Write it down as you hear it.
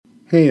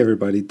Hey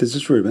everybody, this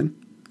is Ruben,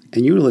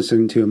 and you're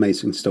listening to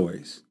Amazing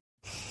Stories.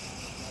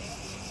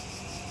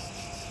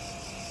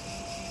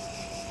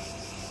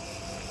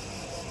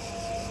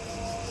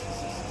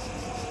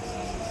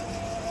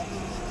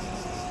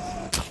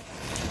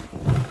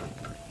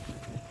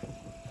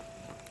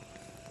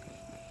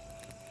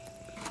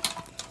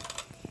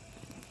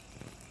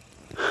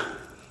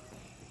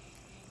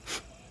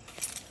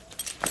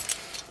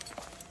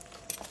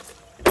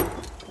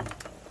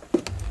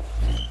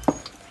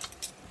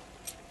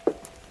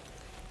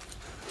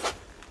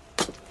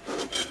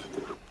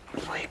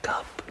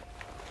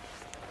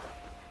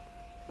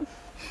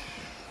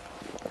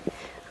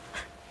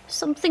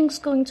 Something's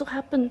going to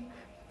happen.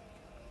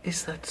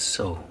 Is that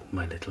so,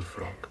 my little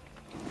frog?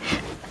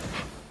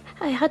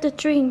 I had a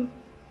dream.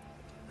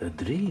 A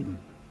dream?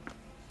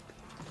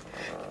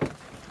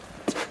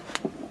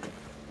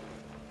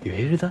 You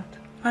hear that?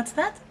 What's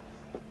that?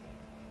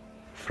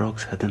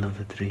 Frogs had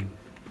another dream.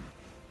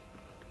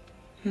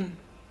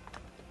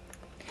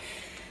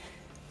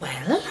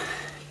 Well,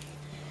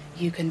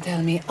 you can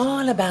tell me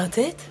all about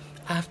it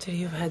after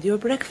you've had your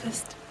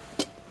breakfast.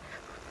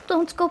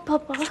 Don't go,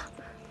 Papa.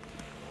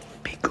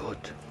 Be good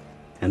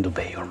and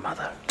obey your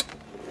mother.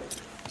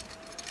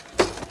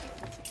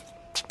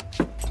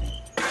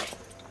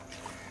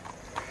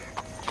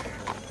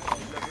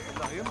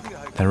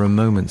 There are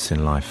moments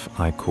in life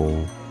I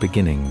call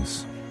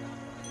beginnings,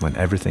 when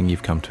everything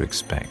you've come to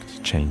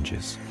expect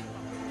changes.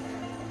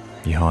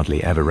 You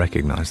hardly ever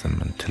recognize them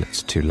until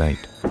it's too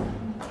late.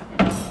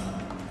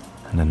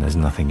 And then there's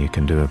nothing you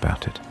can do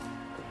about it.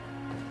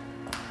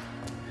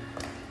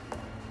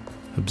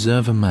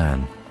 Observe a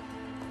man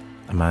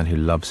who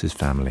loves his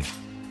family.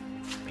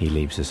 He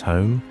leaves his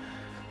home,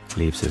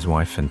 leaves his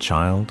wife and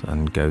child,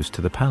 and goes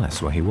to the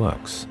palace where he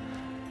works.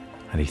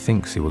 And he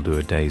thinks he will do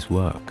a day's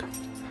work,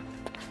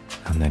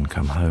 and then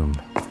come home.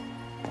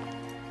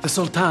 The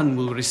Sultan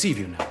will receive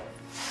you now.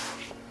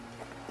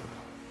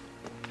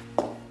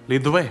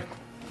 Lead the way.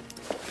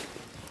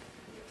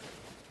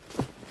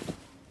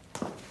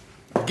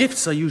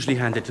 Gifts are usually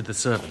handed to the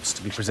servants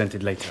to be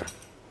presented later.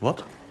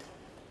 What?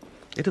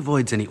 It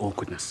avoids any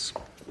awkwardness.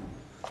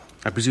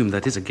 I presume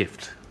that is a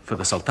gift for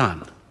the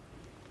Sultan.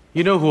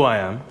 You know who I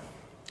am?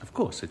 Of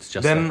course, it's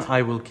just Then that.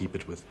 I will keep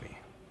it with me.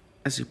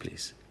 As you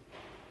please.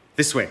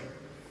 This way.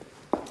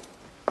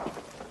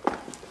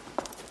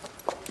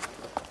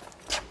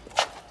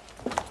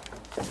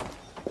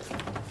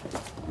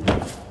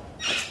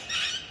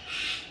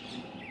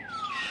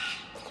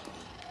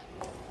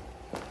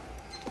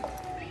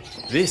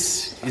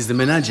 This is the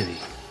menagerie.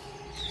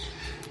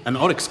 An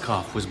oryx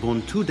calf was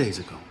born 2 days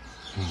ago.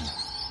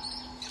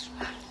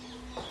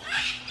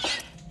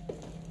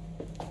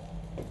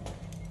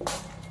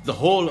 The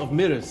Hall of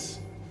Mirrors.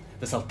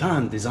 The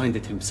Sultan designed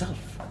it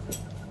himself.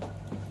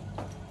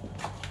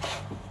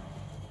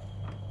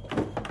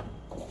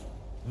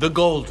 The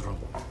Gold Room.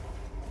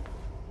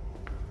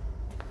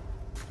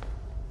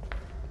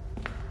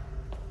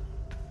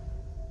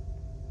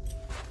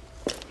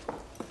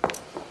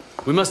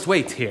 We must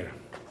wait here.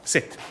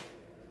 Sit.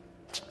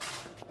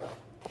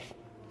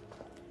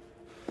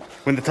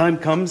 When the time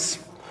comes,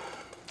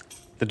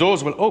 the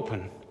doors will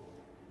open,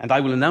 and I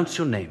will announce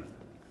your name.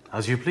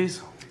 As you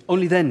please.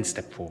 Only then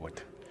step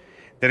forward.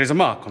 There is a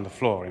mark on the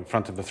floor in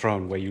front of the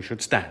throne where you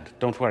should stand.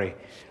 Don't worry,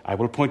 I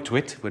will point to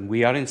it when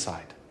we are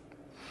inside.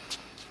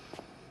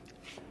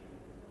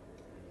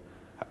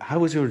 How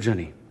was your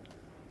journey?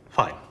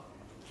 Fine.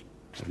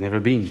 I've never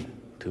been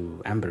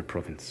to Amber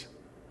province.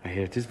 I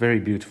hear it is very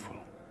beautiful.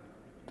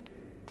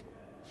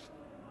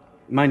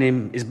 My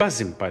name is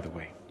Basim, by the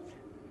way,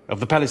 of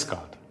the Palace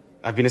Guard.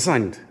 I've been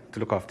assigned to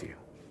look after you.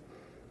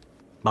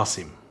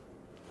 Basim.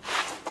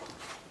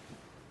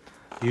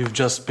 You've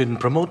just been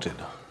promoted.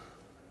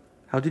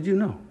 How did you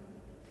know?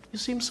 You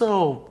seem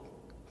so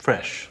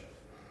fresh.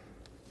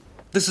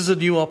 This is a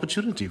new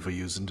opportunity for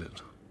you, isn't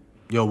it?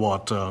 You're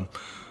what,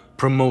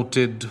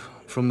 promoted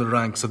from the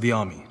ranks of the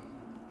army?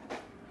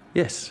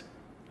 Yes.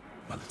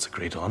 Well, it's a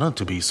great honor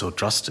to be so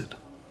trusted.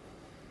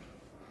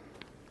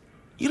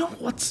 You know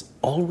what's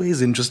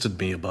always interested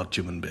me about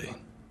Tumanbay?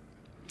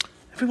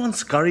 Everyone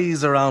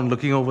scurries around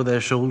looking over their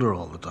shoulder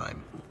all the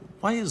time.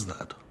 Why is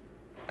that?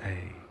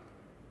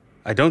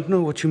 I don't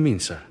know what you mean,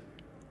 sir.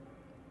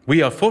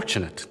 We are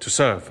fortunate to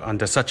serve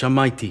under such a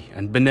mighty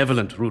and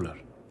benevolent ruler.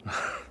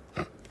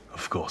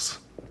 Of course.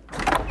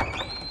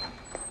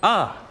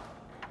 Ah,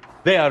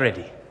 they are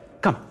ready.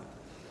 Come.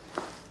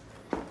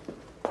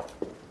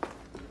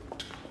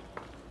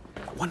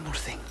 One more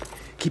thing.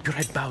 Keep your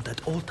head bowed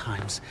at all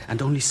times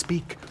and only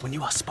speak when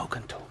you are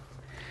spoken to.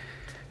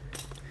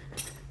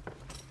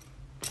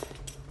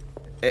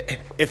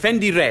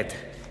 Effendi Red,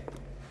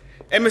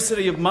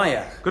 emissary of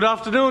Maya. Good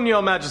afternoon,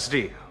 Your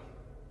Majesty,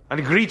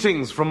 and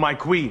greetings from my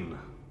queen.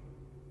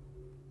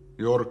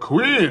 Your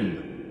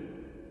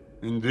queen?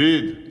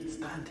 Indeed.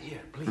 Stand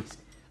here, please.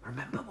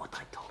 Remember what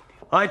I told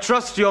you. I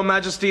trust Your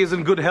Majesty is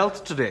in good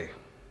health today.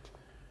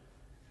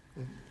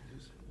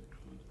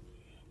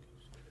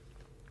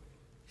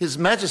 His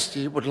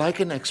Majesty would like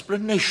an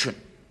explanation.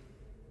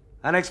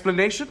 An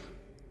explanation?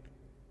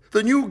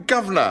 The new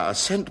governor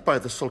sent by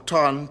the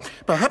Sultan,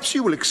 perhaps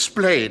you will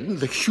explain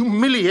the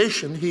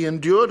humiliation he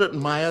endured at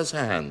Maya's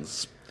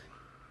hands.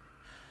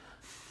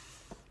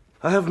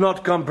 I have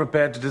not come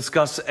prepared to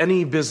discuss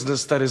any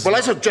business that is... Well,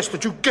 I suggest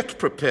that you get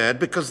prepared,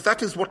 because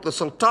that is what the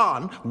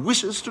Sultan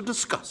wishes to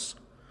discuss.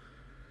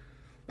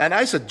 And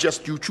I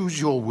suggest you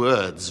choose your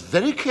words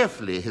very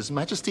carefully. His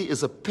Majesty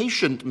is a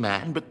patient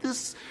man, but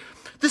this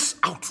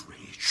outrage...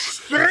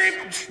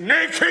 Stripped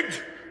naked,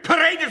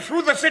 paraded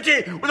through the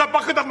city with a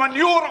bucket of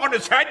manure on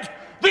his head.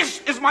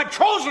 This is my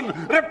chosen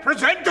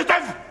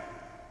representative.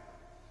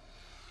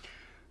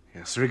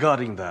 Yes,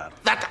 regarding that.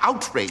 That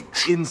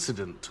outrage.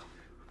 Incident.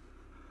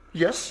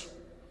 Yes?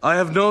 I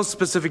have no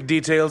specific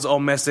details or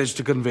message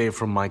to convey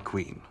from my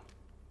queen,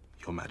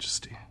 Your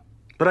Majesty.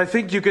 But I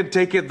think you can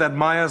take it that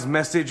Maya's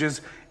message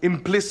is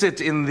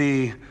implicit in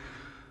the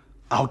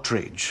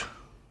outrage,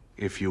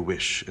 if you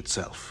wish,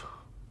 itself.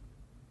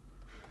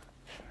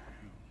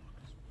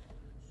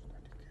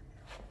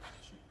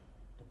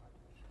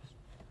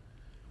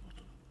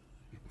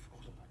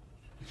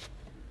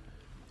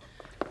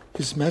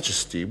 His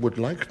Majesty would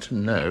like to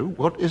know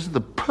what is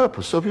the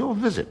purpose of your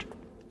visit.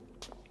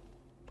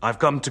 I've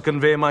come to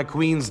convey my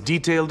queen's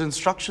detailed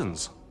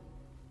instructions.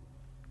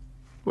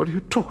 What are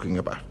you talking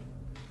about?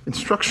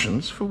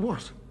 Instructions for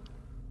what?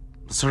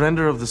 The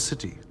surrender of the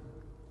city.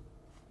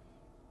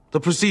 The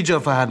procedure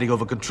for handing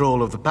over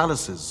control of the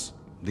palaces,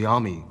 the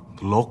army,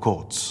 the law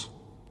courts,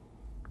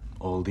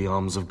 all the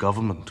arms of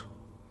government.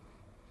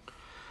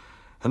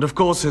 And of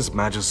course, His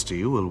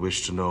Majesty will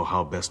wish to know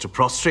how best to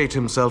prostrate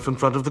himself in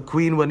front of the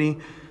Queen when he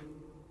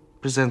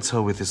presents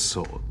her with his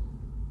sword.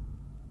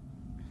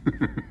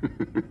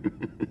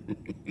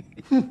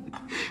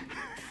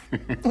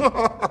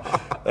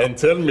 And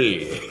tell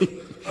me,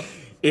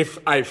 if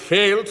I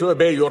fail to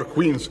obey your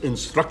queen's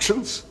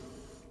instructions,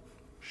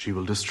 she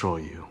will destroy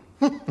you.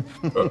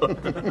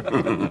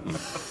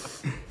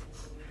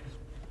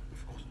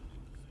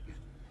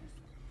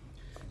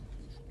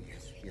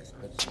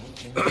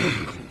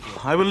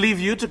 I will leave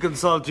you to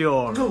consult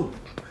your... No,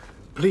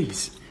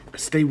 please,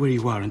 stay where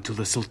you are until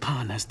the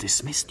Sultan has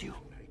dismissed you.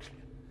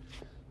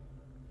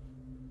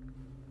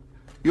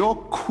 Your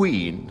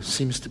queen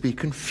seems to be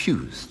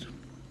confused.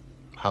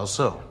 How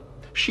so?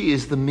 She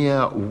is the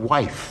mere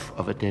wife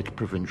of a dead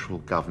provincial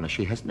governor.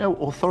 She has no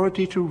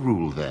authority to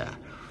rule there.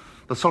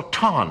 The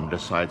Sultan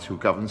decides who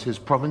governs his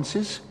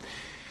provinces.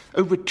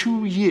 Over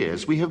 2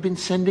 years we have been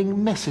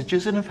sending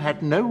messages and have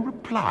had no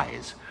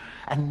replies.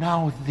 And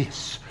now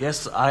this.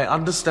 Yes, I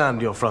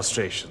understand your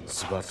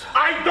frustrations, but...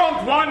 I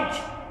don't want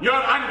your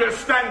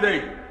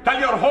understanding. Tell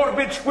your whore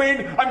bitch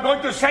queen I'm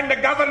going to send the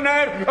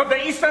governor of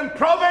the Eastern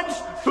Province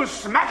to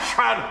smash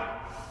her.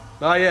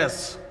 Ah,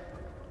 yes.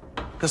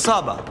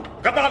 Kasaba.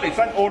 Gadali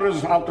sent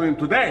orders out to him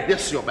today.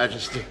 Yes, Your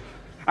Majesty.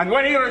 And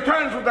when he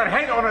returns with their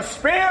head on a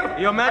spear...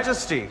 Your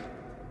Majesty,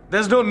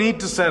 there's no need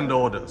to send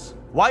orders.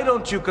 Why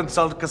don't you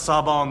consult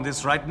Kasaba on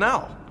this right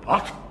now?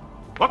 What?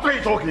 What are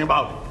you talking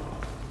about?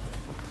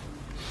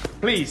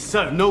 Please,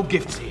 sir, no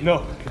gifts here.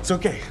 No, it's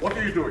okay. What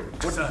are you doing?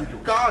 What Sir. did you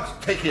do? Guards,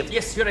 take him.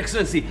 Yes, Your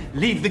Excellency.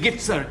 Leave the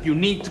gift, sir. You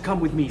need to come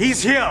with me.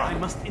 He's here. I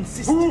must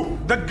insist. Who?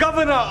 The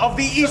governor of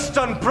the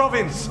Eastern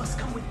Province. must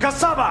come with me.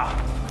 Kasaba!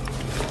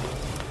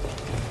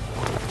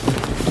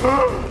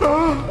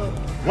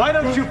 Why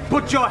don't you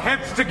put your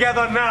heads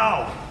together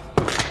now?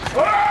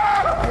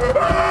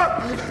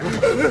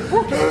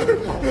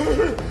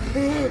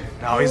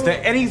 Now, is there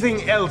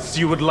anything else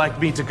you would like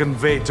me to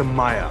convey to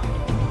Maya?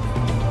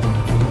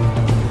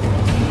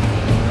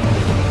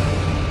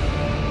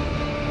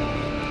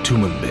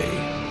 Tumanbay.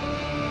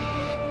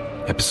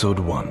 Episode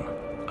 1,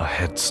 A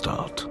Head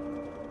Start,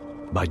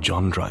 by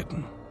John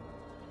Dryden.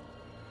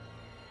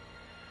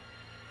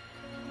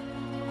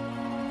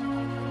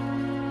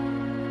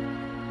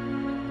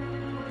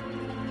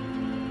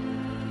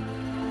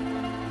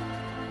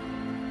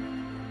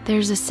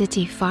 There's a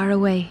city far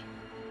away.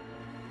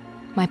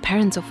 My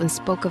parents often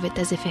spoke of it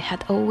as if it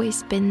had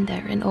always been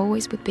there and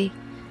always would be.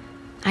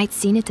 I'd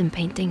seen it in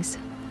paintings.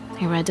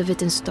 I read of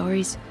it in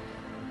stories.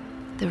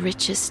 The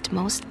richest,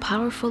 most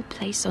powerful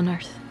place on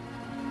earth.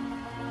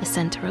 The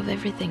center of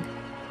everything.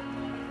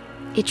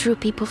 It drew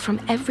people from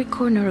every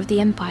corner of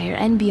the empire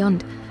and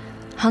beyond,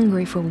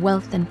 hungry for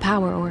wealth and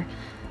power, or,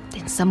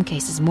 in some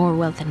cases, more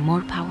wealth and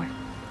more power.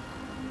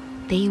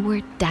 They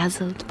were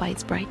dazzled by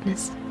its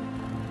brightness.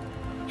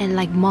 And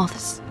like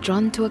moths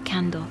drawn to a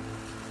candle,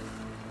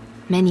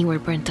 many were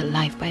burnt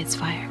alive by its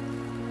fire.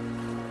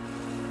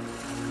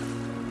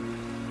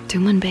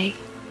 Tumanbay.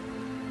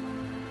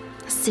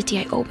 A city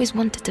I always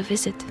wanted to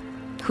visit.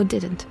 Who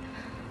didn't?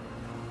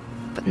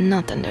 But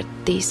not under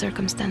these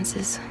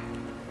circumstances.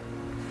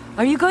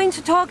 Are you going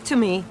to talk to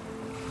me?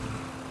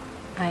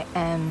 I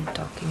am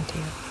talking to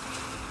you.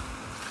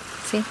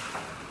 See?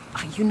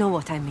 You know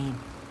what I mean.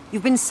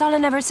 You've been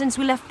sullen ever since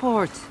we left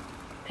port.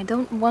 I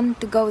don't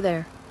want to go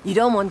there. You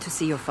don't want to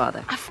see your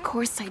father. Of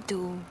course I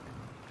do.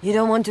 You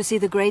don't want to see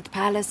the great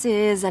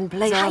palaces and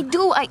play... I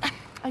do.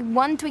 I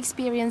want to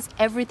experience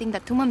everything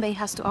that Tumanbay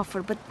has to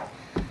offer, but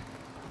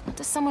not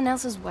as someone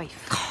else's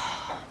wife.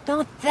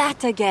 Not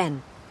that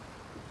again.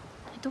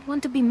 I don't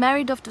want to be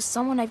married off to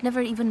someone I've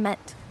never even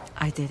met.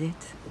 I did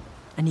it.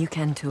 And you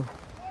can too.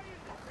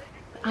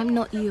 I'm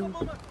not you.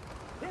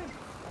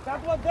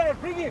 That one there,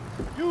 bring him!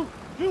 You!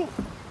 No,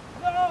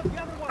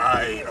 the other one!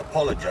 I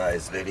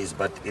apologize, ladies,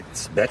 but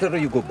it's better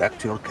you go back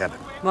to your cabin.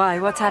 Why?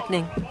 What's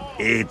happening?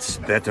 It's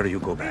better you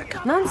go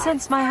back.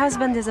 Nonsense. My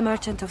husband is a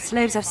merchant of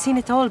slaves. I've seen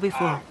it all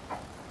before.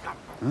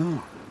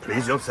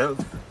 Please yourself.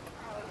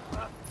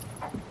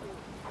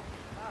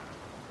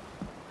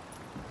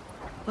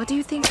 What do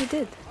you think he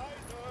did?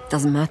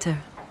 Doesn't matter.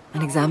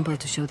 An example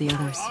to show the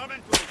others.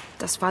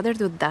 Does father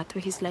do that to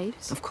his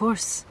slaves? Of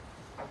course.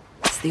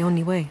 It's the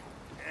only way.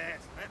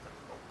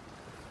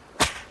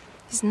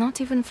 He's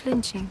not even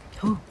flinching.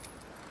 Who?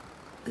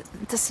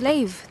 The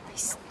slave.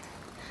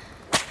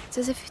 It's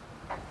as if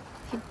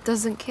he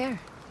doesn't care.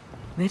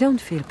 They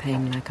don't feel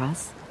pain like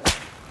us.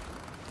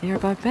 They are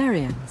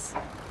barbarians.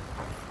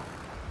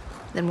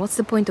 Then what's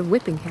the point of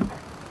whipping him?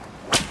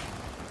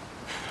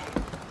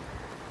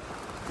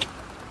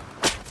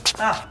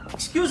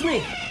 Excuse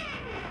me.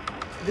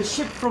 The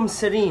ship from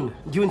Serene,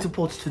 due into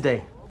port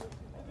today.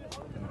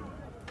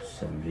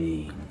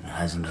 Serene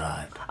hasn't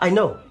arrived. I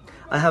know.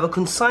 I have a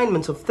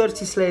consignment of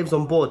 30 slaves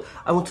on board.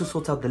 I want to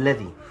sort out the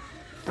levy.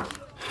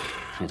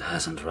 It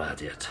hasn't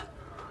arrived yet.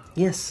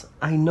 Yes,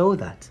 I know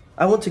that.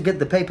 I want to get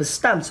the papers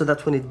stamped so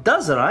that when it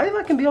does arrive,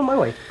 I can be on my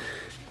way.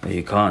 But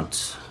you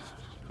can't.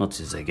 Not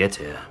since they get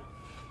here.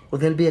 Well,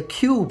 there'll be a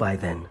queue by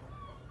then.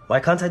 Why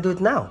can't I do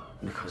it now?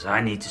 Because I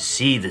need to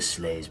see the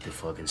slaves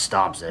before I can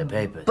stamp their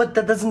papers. But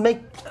that doesn't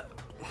make...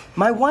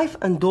 My wife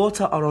and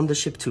daughter are on the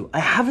ship too. I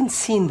haven't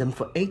seen them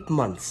for 8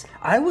 months.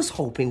 I was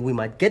hoping we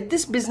might get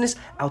this business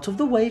out of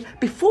the way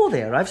before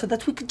they arrive so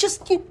that we could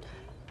just...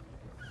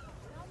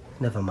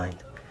 Never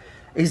mind.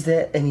 Is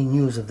there any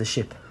news of the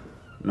ship?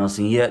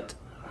 Nothing yet.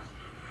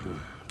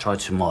 Try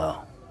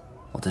tomorrow.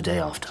 Or the day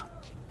after.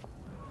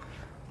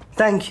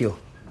 Thank you.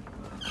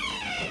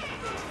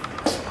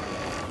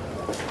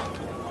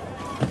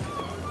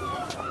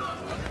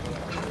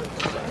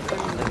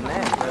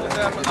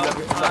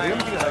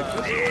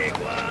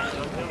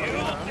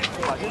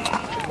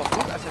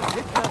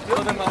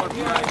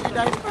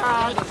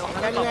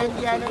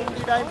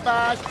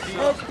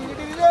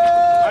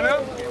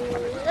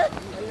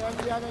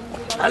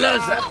 Hello,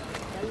 sir.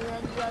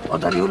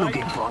 What are you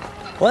looking for?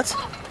 What?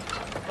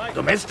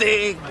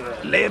 Domestic,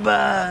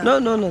 labor?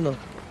 No.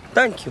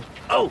 Thank you.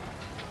 Oh,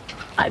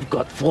 I've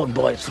got 4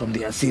 boys from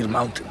the Asir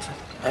Mountains.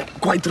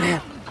 Quite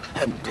rare.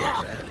 And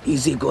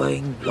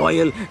easygoing,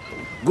 loyal,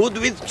 good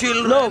with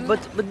children. No,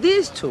 but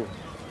these two.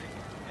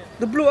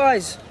 The blue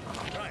eyes.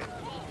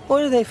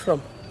 Where are they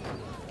from?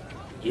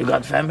 You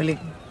got family?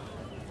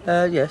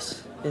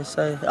 Yes,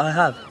 I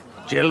have.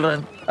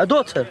 Children? A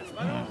daughter.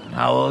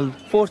 How old?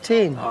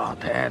 14. Oh,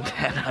 then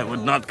I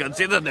would not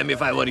consider them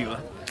if I were you.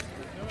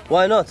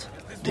 Why not?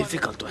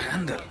 Difficult to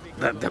handle.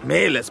 The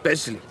male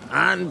especially.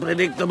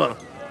 Unpredictable.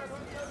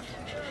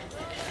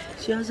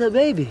 She has a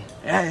baby.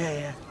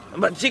 Yeah.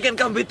 But she can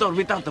come with or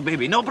without the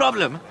baby, no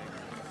problem.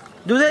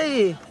 Do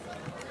they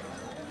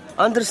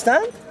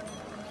understand?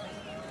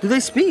 Do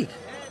they speak?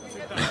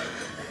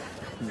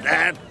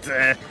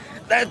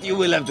 That you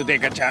will have to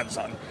take a chance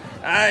on.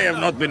 I have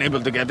not been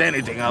able to get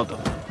anything out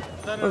of them.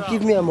 Well,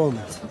 give me a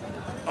moment.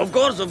 Of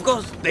course.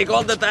 Take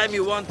all the time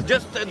you want.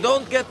 Just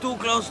don't get too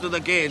close to the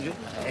cage.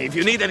 If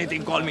you need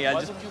anything, call me.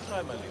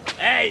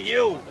 Hey,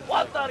 you!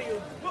 What are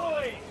you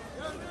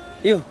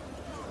doing?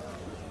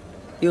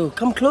 You,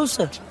 come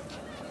closer.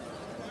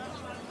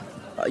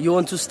 You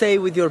want to stay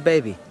with your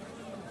baby.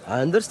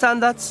 I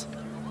understand that.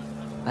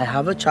 I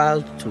have a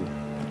child too.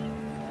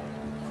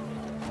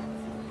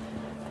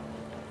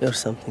 You're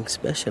something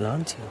special,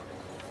 aren't you?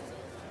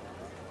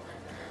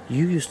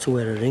 You used to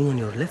wear a ring on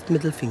your left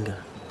middle finger.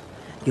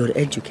 You're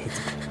educated.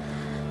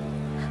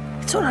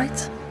 It's all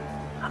right.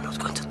 I'm not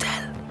going to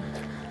tell.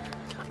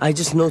 I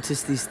just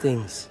noticed these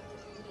things.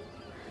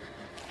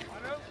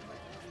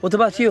 What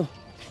about you?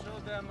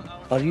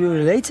 Are you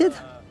related?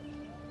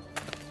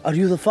 Are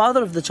you the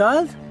father of the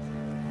child?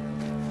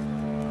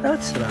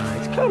 That's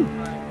right. Come.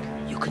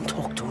 You can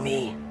talk to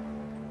me.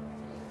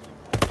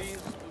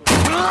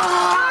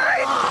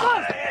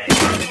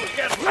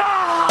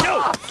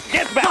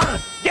 Get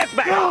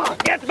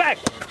back! Get back!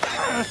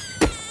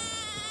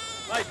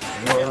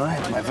 You all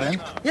right, my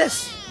friend?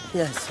 Yes.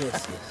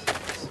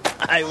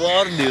 I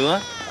warned you, huh?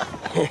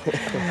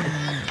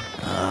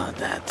 Oh,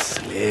 that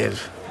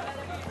slave.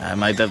 I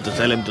might have to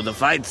sell him to the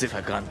fights if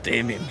I can't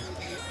tame him.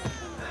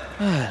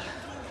 Well,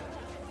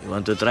 you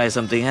want to try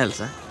something else,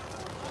 huh?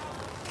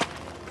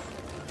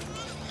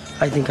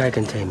 I think I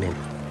can tame him.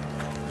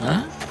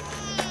 Huh?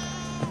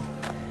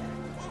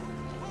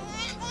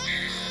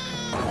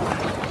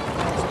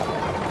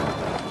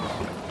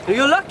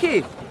 You're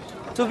lucky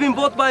to have been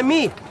bought by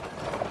me.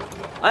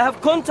 I have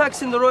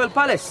contacts in the royal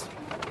palace.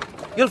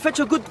 You'll fetch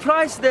a good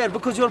price there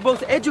because you're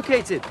both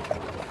educated.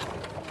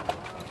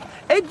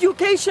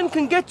 Education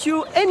can get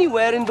you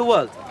anywhere in the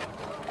world.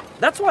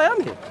 That's why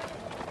I'm here.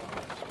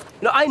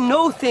 I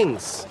know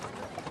things.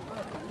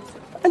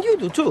 And you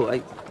do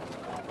too.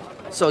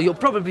 so you'll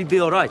probably be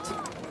all right.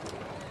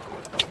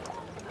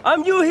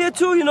 I'm new here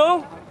too, you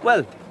know.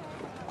 Well,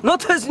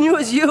 not as new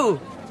as you.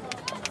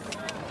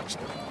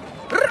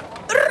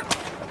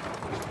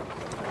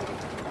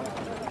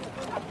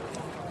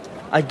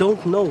 I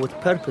don't know what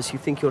purpose you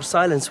think your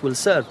silence will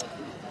serve.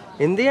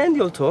 In the end,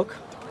 you'll talk.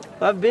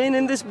 I've been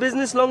in this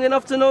business long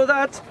enough to know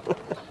that.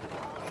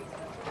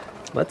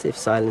 But if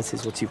silence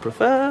is what you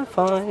prefer,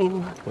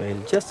 fine.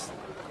 We'll just...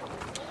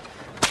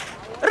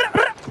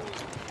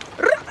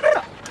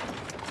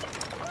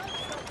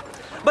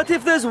 But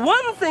if there's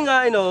one thing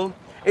I know,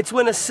 it's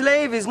when a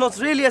slave is not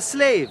really a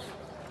slave.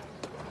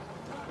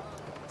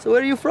 So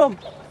where are you from?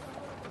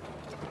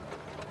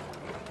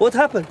 What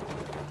happened?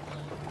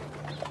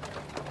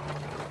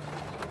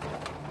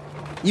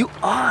 You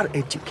are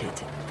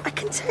educated. I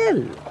can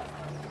tell.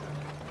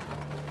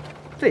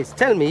 Please,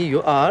 tell me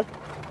you are.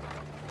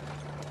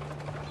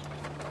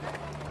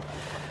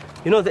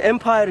 You know, the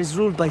empire is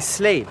ruled by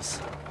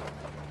slaves.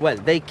 Well,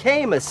 they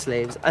came as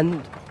slaves,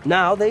 and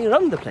now they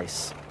run the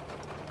place.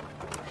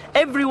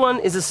 Everyone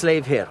is a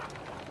slave here.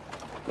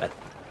 Well,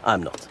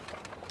 I'm not.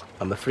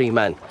 I'm a free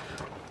man.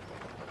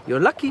 You're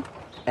lucky.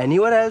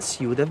 Anywhere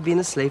else, you would have been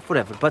a slave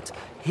forever. But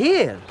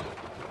here,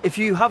 if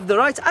you have the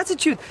right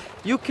attitude,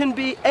 you can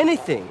be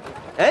anything.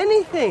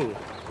 Anything.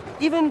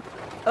 Even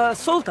a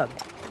sultan.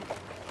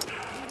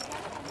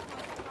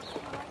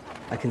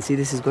 I can see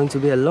this is going to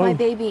be a long... My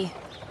baby.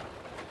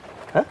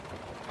 Huh?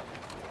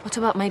 What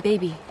about my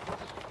baby?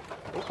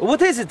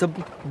 What is it? A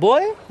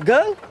boy?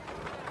 Girl?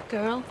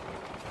 Girl?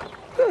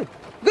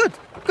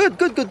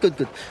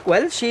 Good.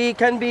 Well, she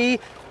can be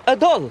a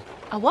doll.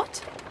 A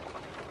what?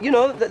 You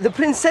know, the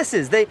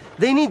princesses, they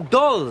need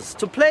dolls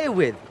to play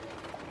with.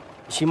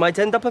 She might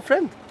end up a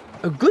friend.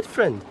 A good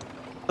friend.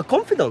 A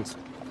confidant.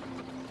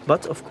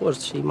 But, of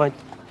course, she might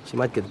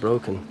get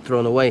broken,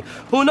 thrown away.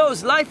 Who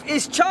knows? Life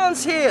is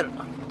chance here.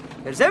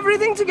 There's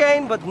everything to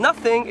gain, but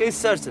nothing is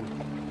certain.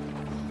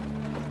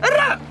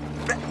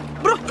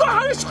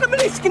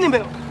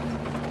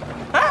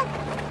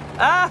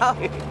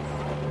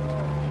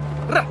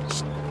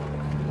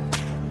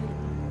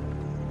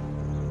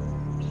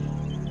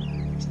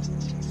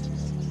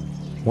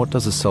 What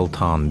does a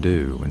sultan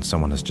do when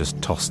someone has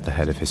just tossed the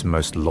head of his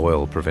most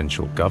loyal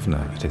provincial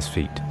governor at his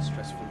feet?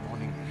 Stressful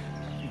morning.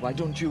 Why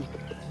don't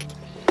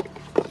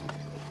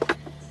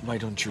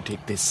you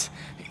take this?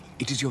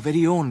 It is your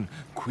very own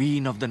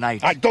Queen of the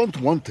Night. I don't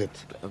want it.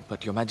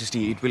 But Your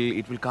Majesty, it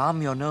will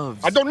calm your nerves.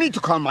 I don't need to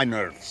calm my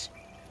nerves.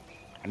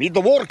 I need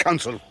the War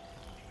Council.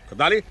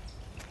 Kadali?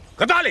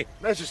 Kadali!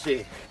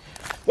 Majesty.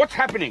 What's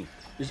happening?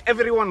 Is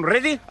everyone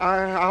ready?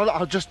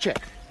 I'll just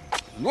check.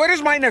 Where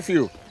is my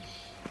nephew?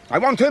 I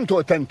want him to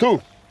attend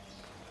too.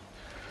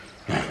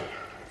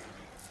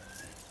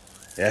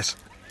 Yes?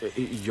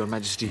 Your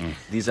Majesty,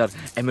 these are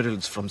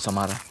emeralds from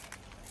Samara.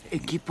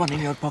 Keep one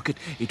in your pocket.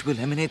 It will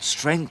emanate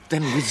strength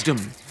and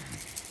wisdom.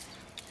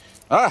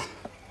 Ah,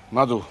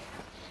 Madhu,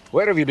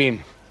 where have you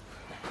been?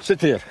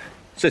 Sit here.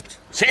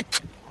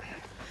 Sit.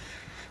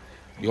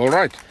 You all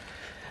right?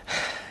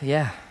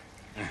 Yeah.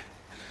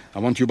 I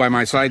want you by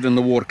my side in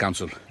the War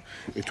Council.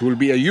 It will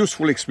be a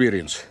useful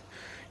experience.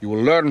 You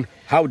will learn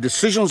how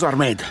decisions are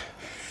made.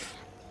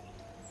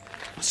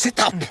 Sit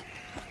up.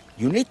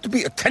 You need to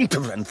be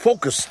attentive and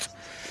focused.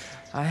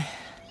 I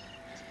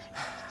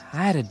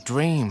had a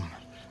dream,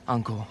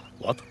 Uncle.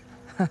 What?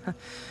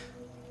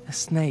 A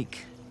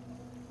snake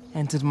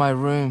entered my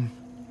room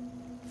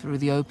through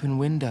the open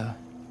window.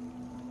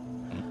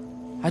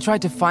 I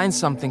tried to find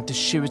something to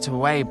shoo it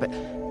away, but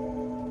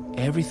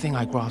everything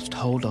I grasped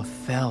hold of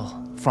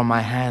fell from my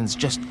hands,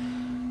 just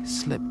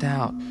slipped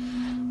out.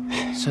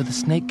 So the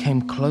snake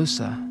came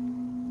closer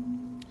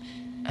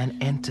and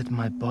entered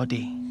my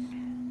body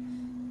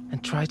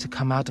and tried to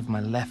come out of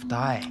my left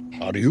eye.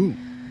 Are you?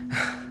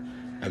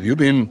 Have you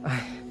been...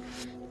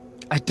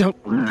 I don't...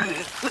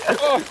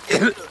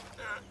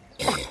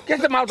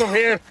 Get him out of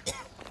here!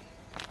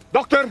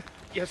 Doctor!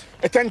 Yes?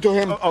 Attend to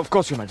him. Of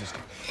course, Your Majesty.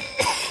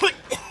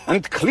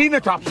 And clean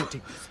it up.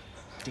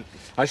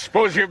 I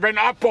suppose you've been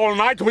up all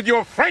night with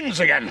your friends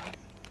again.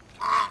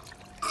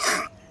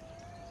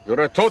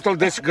 You're a total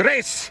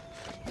disgrace.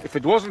 If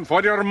it wasn't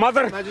for your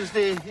mother...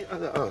 Majesty,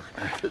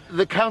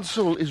 the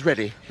council is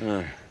ready.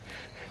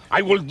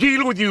 I will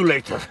deal with you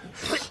later.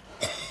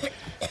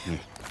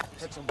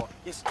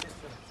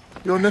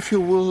 Your nephew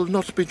will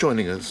not be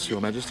joining us,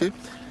 Your Majesty.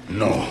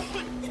 No.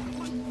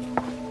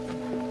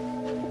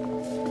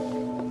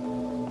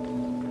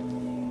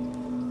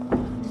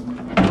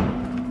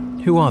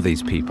 Who are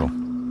these people?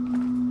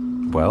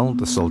 Well,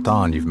 the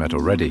Sultan you've met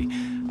already,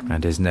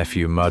 and his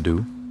nephew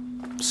Madhu,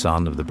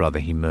 son of the brother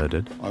he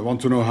murdered. I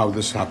want to know how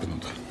this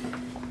happened.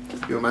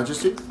 Your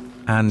Majesty?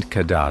 And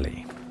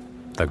Kadali,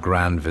 the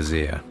Grand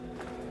Vizier,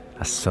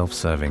 a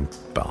self-serving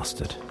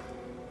bastard.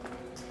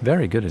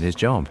 Very good at his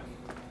job.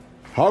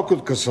 How could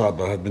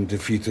Kasaba have been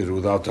defeated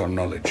without our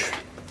knowledge?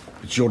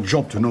 It's your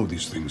job to know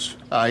these things.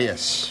 Ah,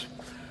 yes.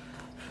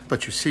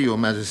 But you see, Your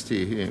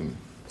Majesty,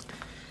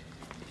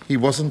 he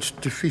wasn't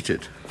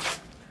defeated.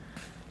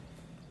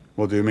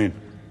 What do you mean?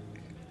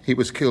 He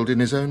was killed in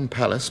his own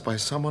palace by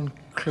someone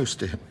close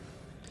to him.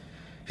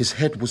 His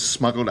head was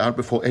smuggled out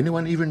before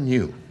anyone even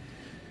knew.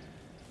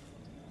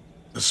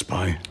 A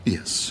spy?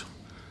 Yes.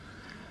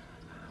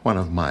 One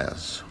of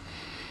Maya's.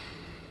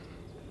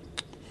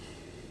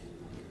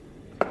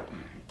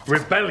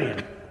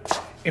 Rebellion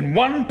in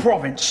one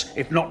province,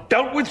 if not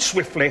dealt with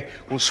swiftly,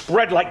 will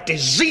spread like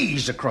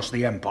disease across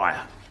the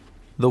Empire.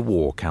 The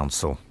War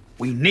Council.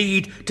 We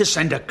need to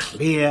send a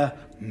clear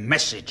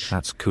message.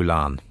 That's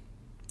Kulan,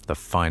 the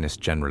finest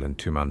general in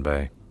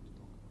Tumanbay.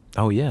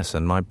 Oh yes,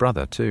 and my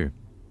brother too.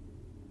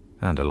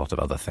 And a lot of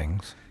other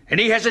things.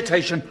 Any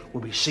hesitation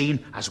will be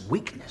seen as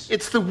weakness.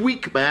 It's the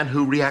weak man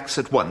who reacts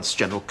at once,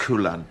 General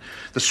Kulan.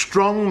 The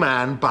strong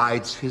man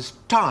bides his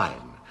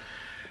time.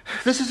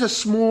 This is a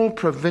small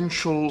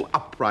provincial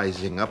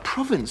uprising, a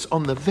province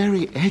on the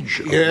very edge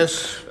of...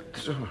 Yes.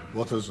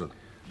 What is it?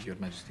 Your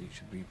Majesty,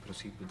 should we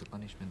proceed with the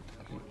punishment?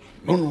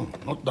 No,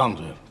 not down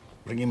there.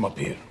 Bring him up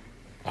here.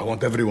 I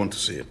want everyone to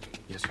see it.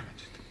 Yes, Your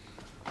Majesty.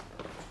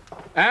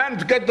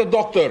 And get the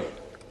doctor.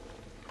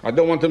 I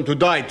don't want him to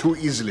die too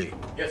easily.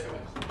 Yes, Your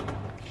Majesty.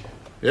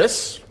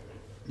 Yes?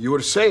 You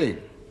were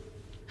saying?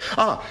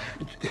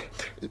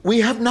 We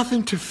have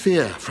nothing to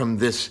fear from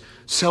this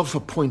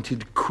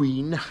self-appointed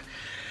queen.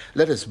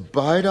 Let us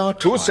bide our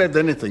time. Who said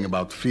anything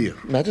about fear?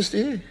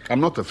 Majesty?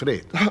 I'm not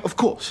afraid. Of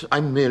course,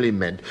 I merely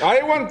meant...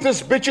 I want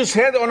this bitch's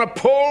head on a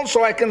pole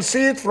so I can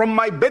see it from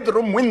my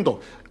bedroom window.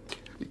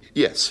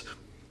 Yes.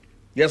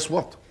 Yes,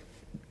 what?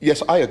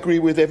 Yes, I agree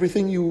with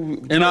everything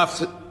you...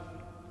 Enough.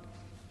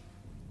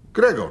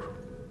 Gregor.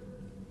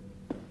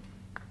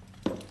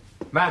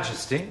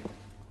 Majesty?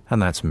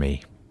 And that's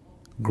me,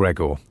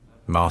 Gregor,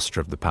 Master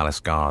of the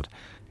Palace Guard,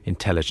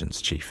 Intelligence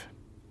Chief.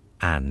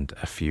 And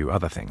a few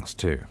other things,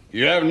 too.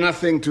 You have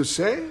nothing to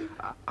say?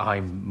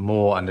 I'm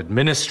more an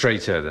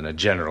administrator than a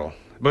general.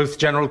 Both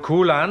General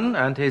Kulan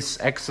and His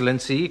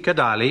Excellency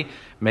Kadali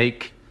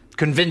make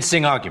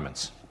convincing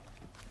arguments.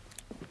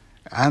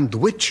 And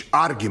which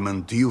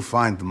argument do you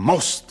find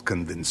most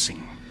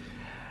convincing?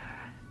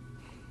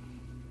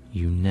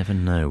 You never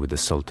know with the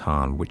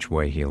Sultan which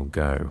way he'll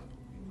go.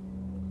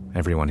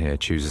 Everyone here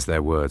chooses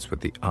their words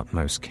with the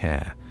utmost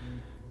care.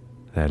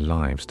 Their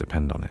lives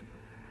depend on it.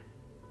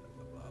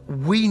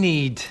 We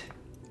need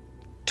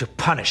to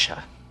punish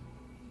her.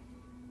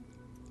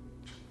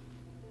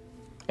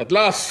 At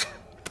last,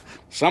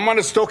 someone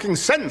is talking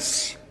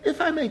sense.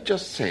 If I may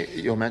just say,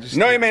 Your Majesty...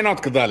 No, you may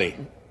not, Kadali.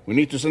 We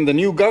need to send a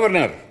new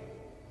governor.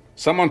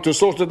 Someone to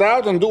sort it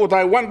out and do what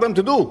I want them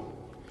to do.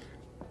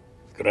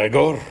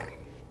 Gregor,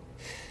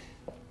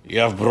 you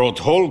have brought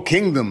whole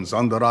kingdoms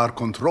under our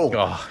control.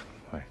 Oh,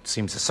 it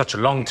seems such a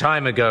long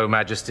time ago,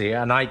 Majesty,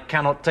 and I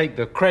cannot take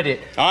the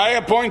credit. I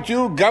appoint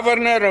you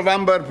governor of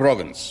Amber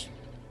Province.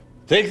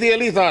 Take the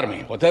elite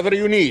army, whatever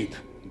you need.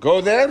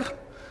 Go there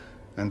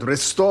and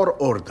restore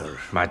order.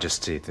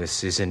 Majesty,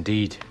 this is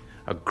indeed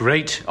a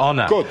great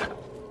honor. Good.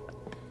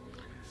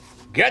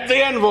 Get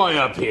the envoy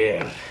up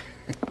here.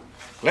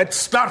 Let's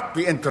start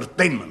the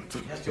entertainment.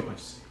 Yes, Your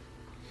Majesty.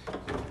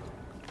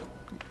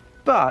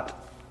 But...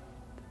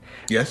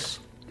 Yes?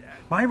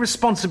 My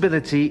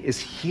responsibility is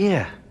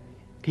here.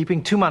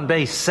 Keeping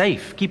Tumanbay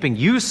safe. Keeping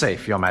you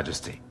safe, Your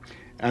Majesty.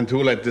 And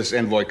who let this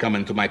envoy come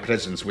into my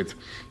presence with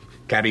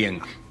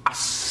carrying... A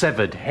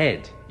severed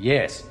head,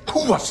 yes.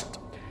 Who was it?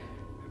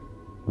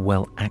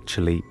 Well,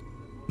 actually,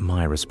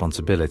 my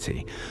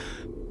responsibility.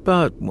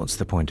 But what's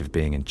the point of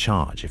being in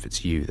charge if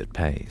it's you that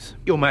pays?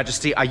 Your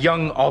Majesty, a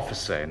young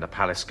officer in the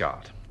Palace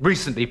Guard,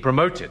 recently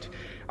promoted.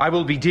 I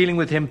will be dealing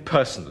with him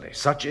personally.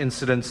 Such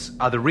incidents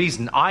are the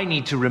reason I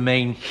need to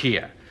remain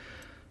here.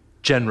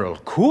 General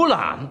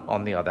Kulan,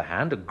 on the other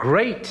hand, a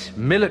great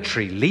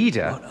military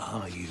leader... What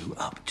are you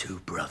up to,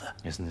 brother?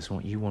 Isn't this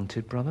what you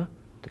wanted, brother?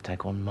 To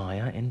take on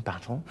Maya in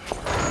battle?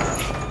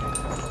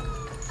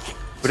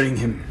 Bring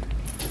him.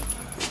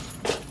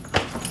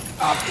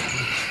 Up.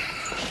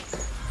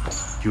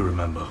 You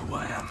remember who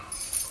I am.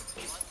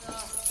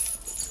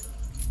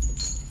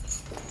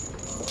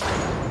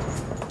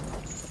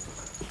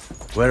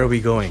 Where are we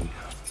going?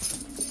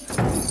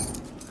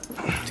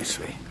 This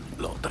way,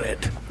 Lord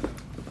Red.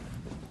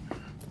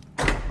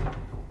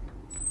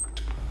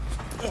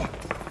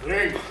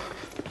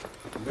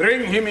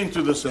 Bring him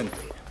into the center.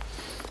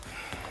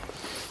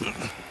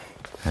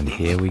 And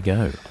here we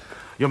go.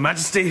 Your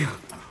Majesty,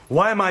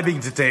 why am I being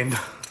detained?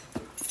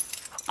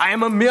 I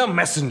am a mere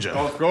messenger.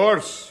 Of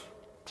course.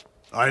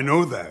 I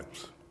know that.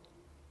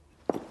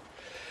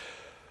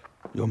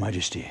 Your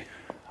Majesty,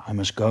 I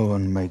must go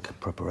and make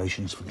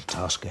preparations for the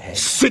task ahead.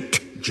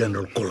 Sit,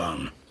 General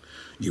Kulan.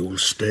 You will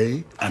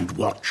stay and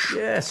watch.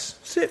 Yes,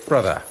 sit,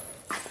 brother.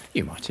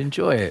 You might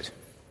enjoy it.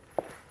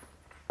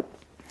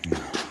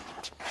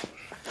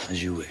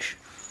 As you wish.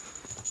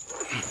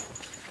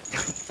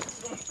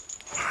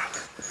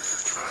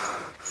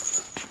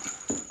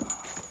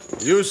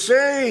 You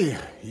say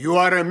you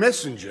are a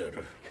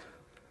messenger.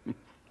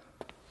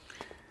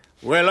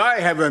 Well,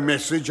 I have a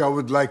message I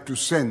would like to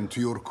send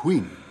to your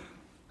queen.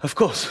 Of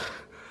course.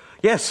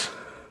 Yes.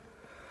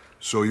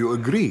 So you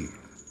agree?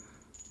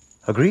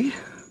 Agree?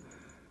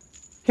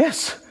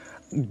 Yes.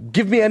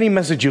 Give me any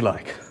message you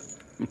like.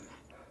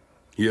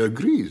 He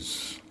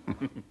agrees.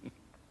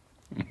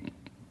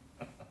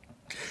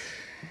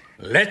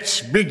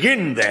 Let's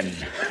begin then.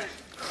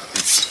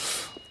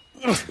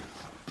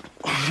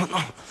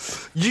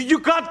 You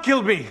can't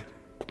kill me.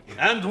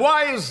 And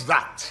why is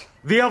that?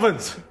 The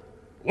ovens.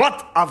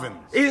 What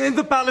ovens? In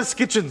the palace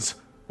kitchens.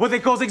 Were they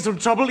causing some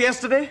trouble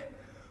yesterday?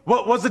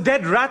 Was a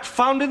dead rat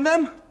found in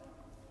them?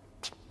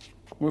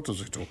 What is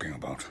he talking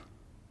about?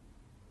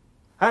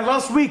 And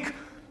last week,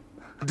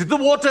 did the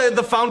water in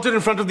the fountain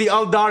in front of the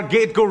Aldar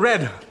gate go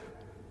red?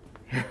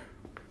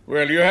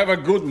 Well, you have a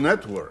good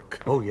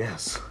network. Oh,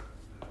 yes.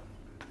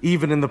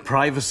 Even in the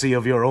privacy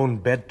of your own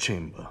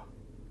bedchamber.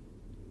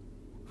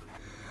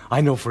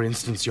 I know, for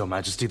instance, Your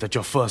Majesty, that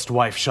your first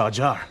wife,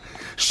 Shahjar,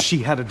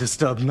 she had a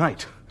disturbed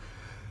night.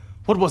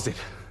 What was it?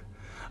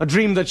 A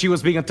dream that she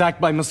was being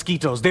attacked by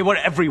mosquitoes. They were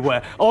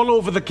everywhere, all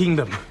over the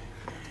kingdom.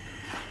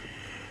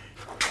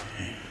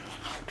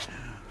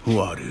 Who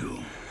are you?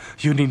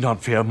 You need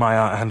not fear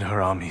Maya and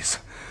her armies.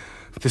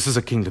 This is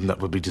a kingdom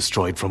that will be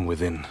destroyed from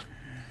within.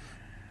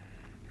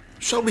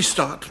 Shall we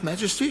start,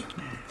 Majesty?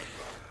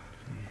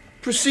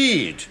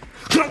 Proceed.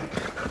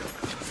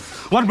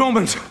 One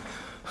moment.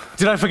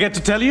 Did I forget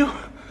to tell you?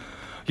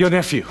 Your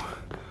nephew,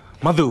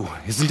 Madhu,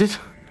 isn't it?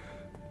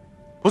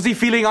 Was he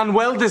feeling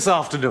unwell this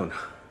afternoon?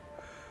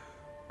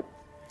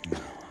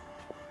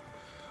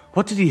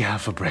 What did he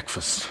have for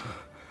breakfast?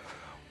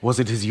 Was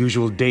it his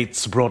usual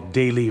dates brought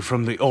daily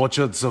from the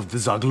orchards of the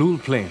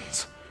Zaglul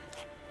plains?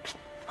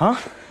 Huh?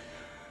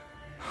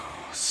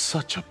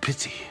 Such a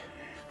pity.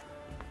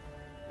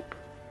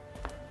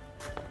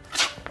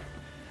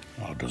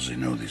 How does he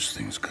know these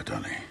things,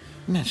 Kadali?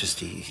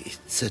 Majesty,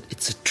 it's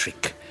a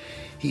trick.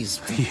 He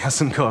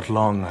hasn't got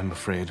long, I'm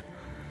afraid.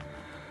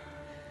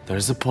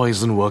 There's a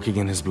poison working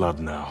in his blood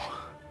now.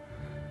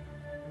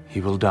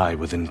 He will die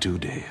within 2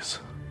 days.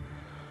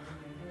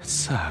 It's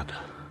sad.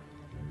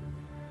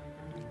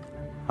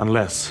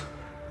 Unless...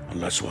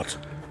 Unless what?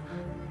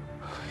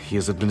 He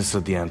has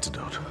administered the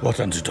antidote. What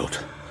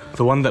antidote?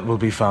 The one that will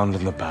be found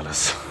in the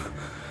palace.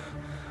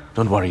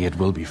 Don't worry, it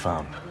will be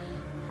found.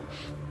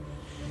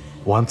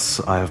 Once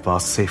I have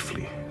passed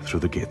safely through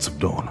the gates of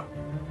dawn.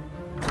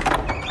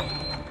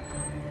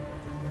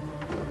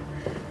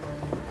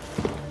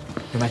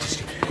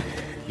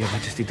 Your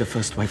Majesty, the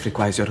first wife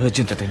requires your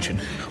urgent attention.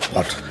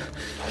 What?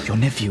 Your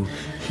nephew,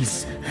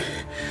 he's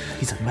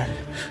unwell.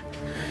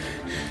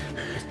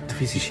 The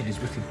physician is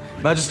with him.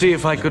 Majesty,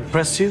 if I could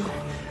press you,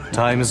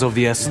 time is of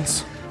the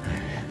essence.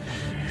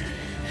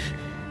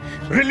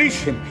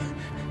 Release him.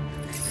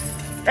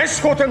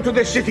 Escort him to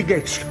the city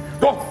gates.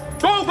 Go!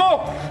 Go!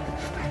 Go!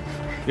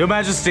 Your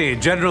Majesty,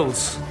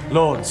 generals,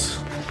 lords,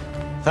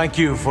 thank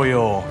you for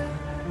your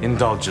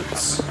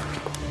indulgence.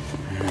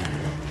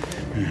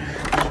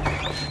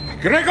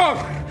 Gregor!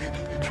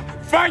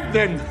 Find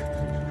them!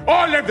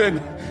 All of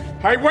them!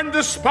 I want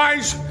the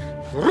spies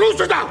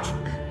rooted out!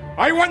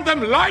 I want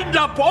them lined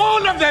up,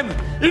 all of them,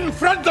 in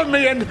front of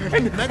me and...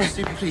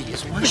 Majesty,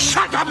 please, why...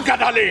 Shut up,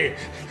 Gadali!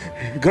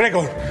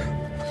 Gregor,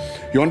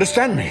 you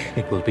understand me?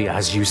 It will be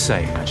as you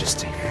say,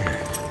 Majesty.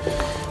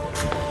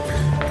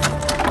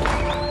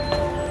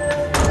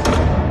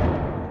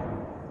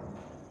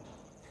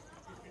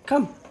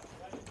 Come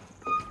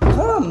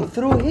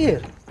through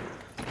here.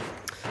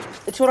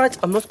 It's all right.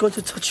 I'm not going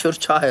to touch your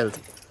child.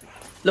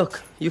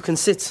 Look, you can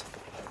sit.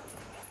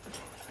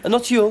 And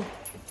not you.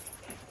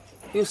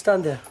 You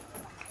stand there.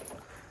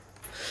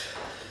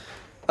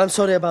 I'm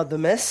sorry about the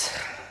mess.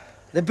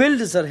 The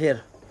builders are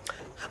here.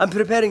 I'm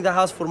preparing the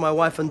house for my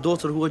wife and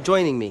daughter who are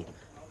joining me.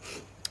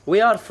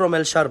 We are from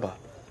El Sharba,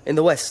 in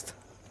the west.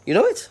 You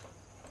know it?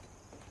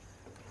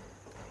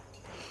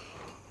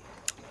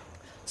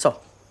 So,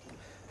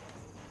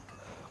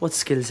 what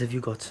skills have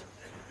you got?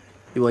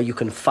 You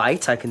can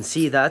fight, I can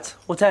see that.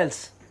 What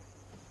else?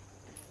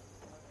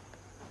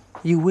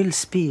 You will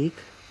speak.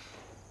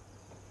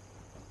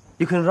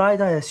 You can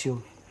ride, I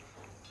assume.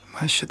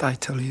 Why should I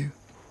tell you?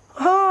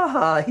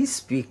 Ah, he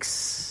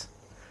speaks.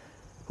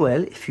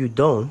 Well, if you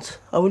don't,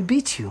 I will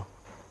beat you.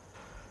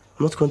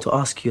 I'm not going to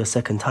ask you a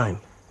second time.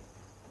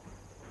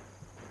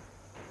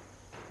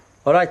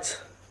 All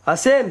right,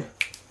 Asim,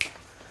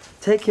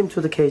 take him to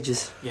the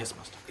cages. Yes,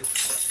 Master.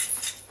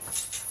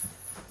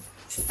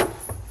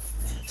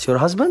 It's your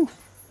husband?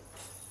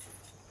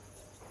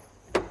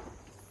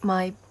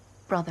 My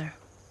brother.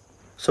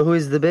 So who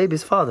is the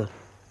baby's father?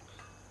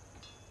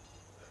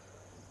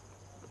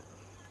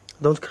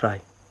 Don't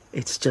cry.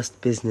 It's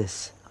just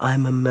business.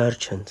 I'm a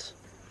merchant.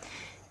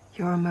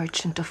 You're a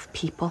merchant of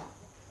people?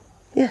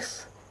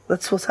 Yes,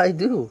 that's what I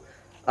do.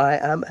 I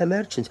am a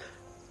merchant.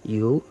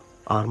 You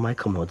are my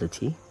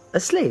commodity,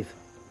 a slave.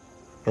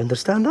 You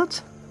understand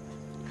that?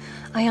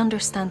 I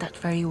understand that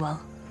very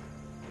well.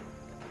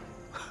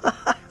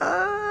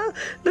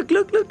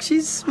 Look,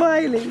 she's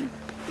smiling.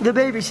 The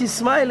baby, she's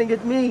smiling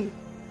at me.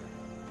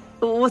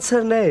 What's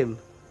her name?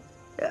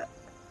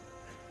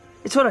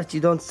 It's all right, you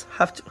don't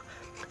have to...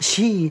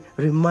 She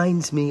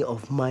reminds me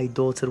of my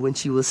daughter when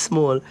she was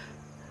small.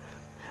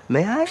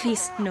 May I?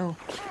 Please, no.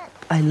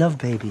 I love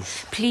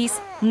babies. Please,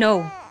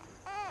 no.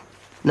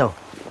 No,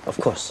 of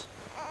course.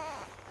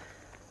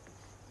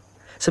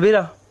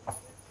 Sabira,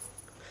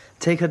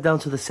 take her down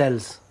to the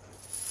cells.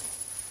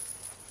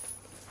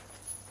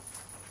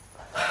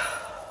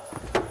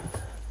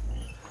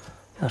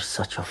 You're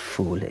such a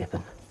fool,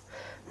 Ibn.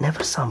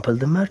 Never sample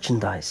the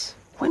merchandise.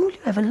 When will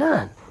you ever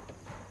learn?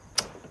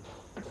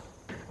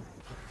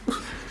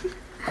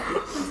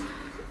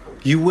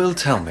 You will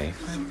tell me,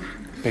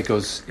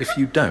 because if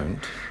you don't,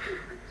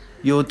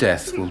 your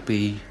death will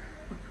be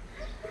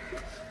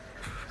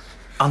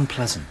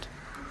unpleasant.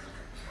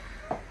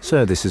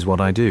 So this is what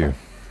I do.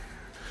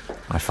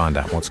 I find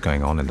out what's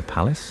going on in the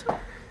palace.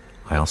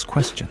 I ask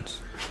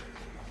questions.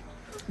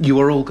 You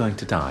are all going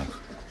to die.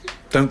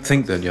 Don't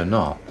think that you're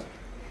not.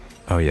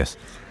 Oh, yes.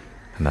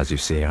 And as you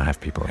see, I have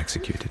people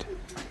executed.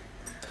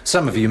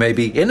 Some of you may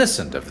be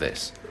innocent of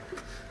this.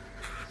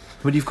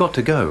 But you've got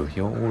to go.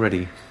 You're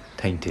already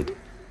tainted.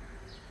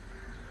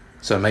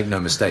 So make no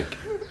mistake.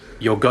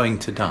 You're going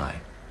to die.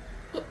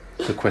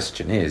 The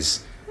question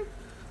is,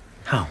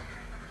 how?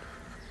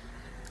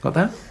 Got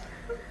that?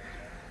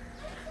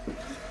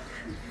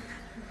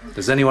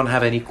 Does anyone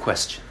have any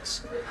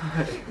questions?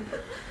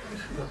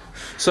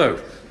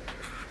 So,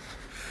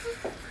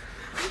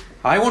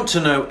 I want to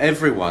know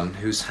everyone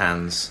whose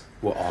hands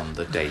were on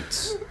the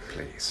dates,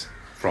 please.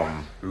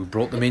 From who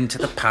brought them into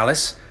the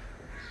palace,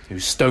 who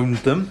stoned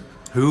them,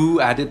 who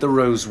added the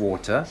rose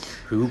water,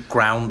 who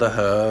ground the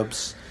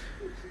herbs,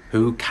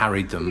 who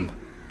carried them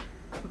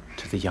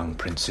to the young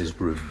prince's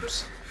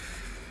rooms.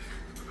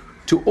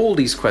 To all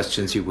these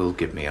questions you will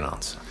give me an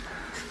answer.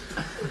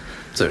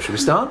 So, shall we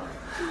start?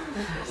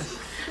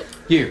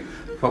 You,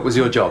 what was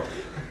your job?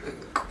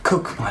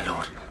 Cook, my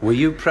lord. Were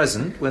you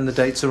present when the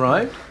dates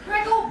arrived?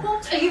 Gregor,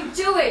 what are you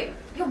doing?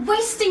 You're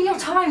wasting your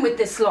time with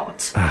this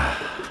lot.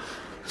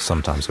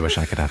 Sometimes I wish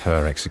I could have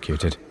her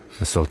executed.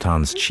 The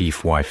Sultan's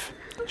chief wife,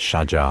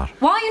 Shajar.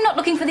 Why are you not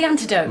looking for the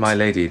antidote? My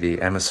lady,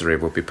 the emissary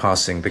will be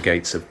passing the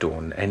gates of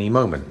dawn any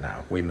moment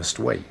now. We must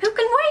wait. Who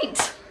can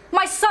wait?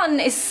 My son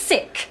is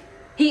sick.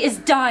 He is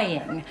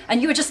dying,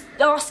 and you are just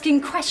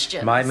asking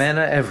questions. My men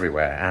are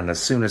everywhere, and as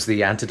soon as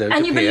the antidote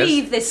and you appears...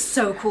 believe this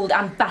so-called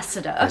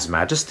ambassador? His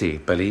Majesty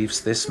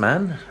believes this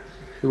man?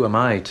 Who am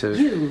I to...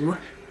 You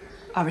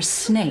are a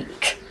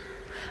snake.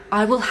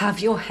 I will have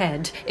your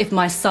head if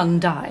my son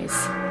dies.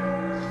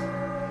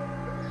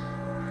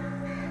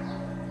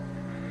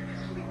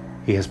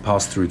 He has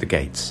passed through the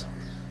gates.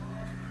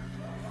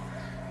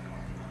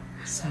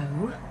 So,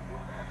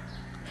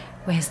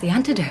 where's the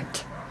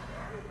antidote?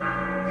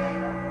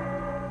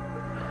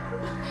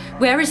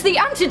 Where is the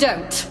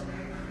antidote?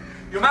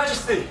 Your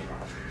Majesty!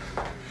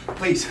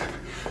 Please,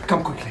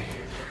 come quickly.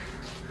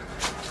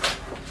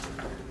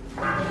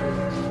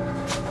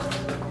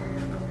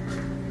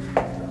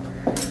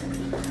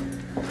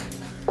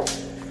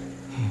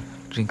 Here,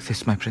 drink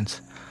this, my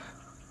prince.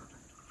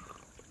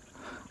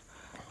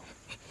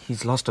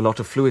 He's lost a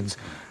lot of fluids.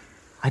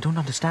 I don't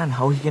understand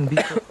how he can be...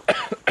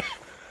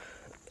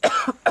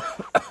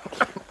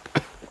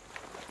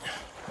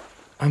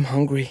 I'm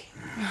hungry.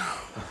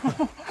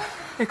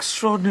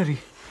 Extraordinary.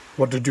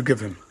 What did you give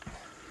him?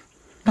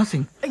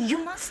 Nothing.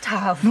 You must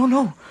have.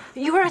 No.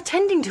 You were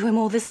attending to him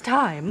all this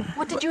time.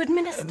 What did you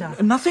administer?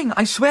 Nothing,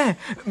 I swear.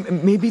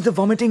 Maybe the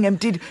vomiting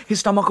emptied his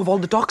stomach of all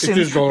the toxins.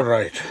 It is all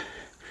right.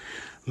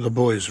 The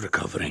boy is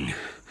recovering.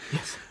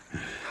 Yes.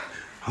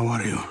 How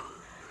are you?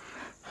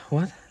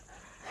 What?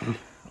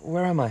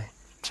 Where am I?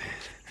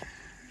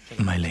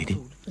 My lady.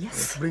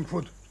 Yes. Bring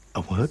food.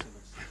 A word?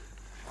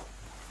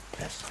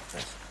 Yes.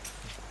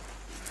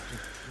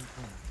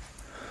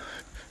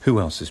 Who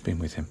else has been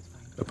with him,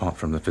 apart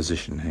from the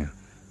physician here?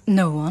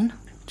 No one.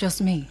 Just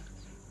me.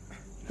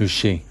 Who's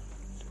she?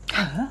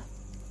 Her?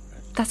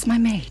 That's my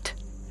maid.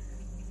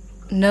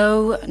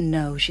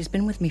 No. She's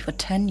been with me for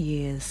 10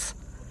 years.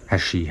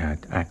 Has she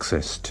had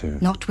access to...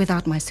 Not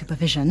without my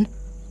supervision.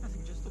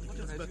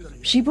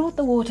 She brought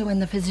the water when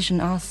the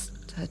physician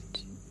asked her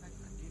to...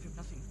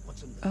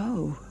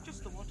 Oh.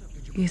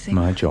 You think...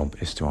 My job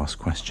is to ask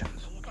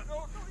questions.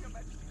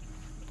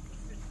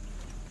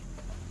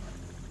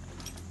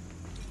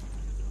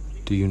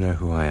 Do you know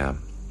who I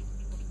am?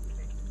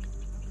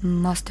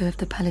 Master of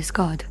the palace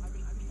guard.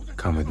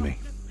 Come with me.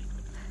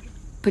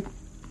 But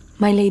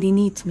my lady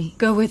needs me.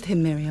 Go with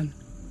him, Miriam.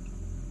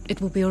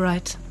 It will be all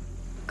right.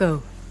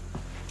 Go.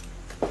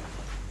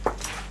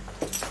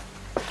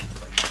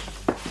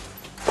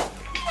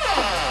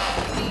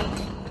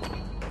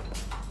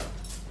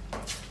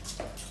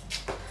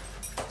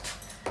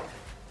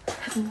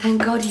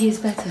 Thank God he is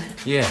better.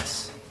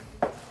 Yes.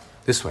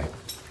 This way.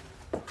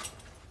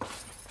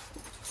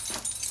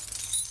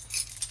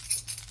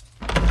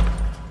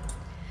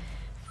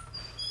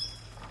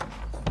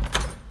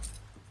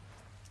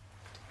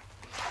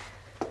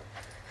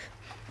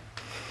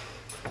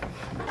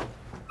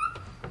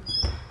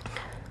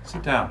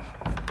 Sit down.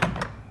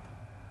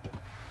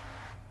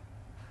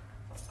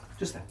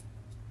 Just there.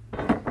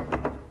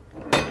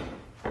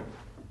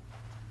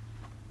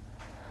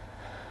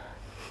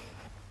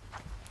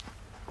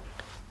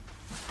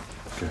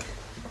 Good.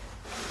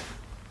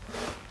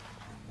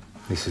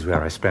 This is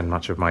where I spend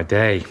much of my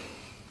day,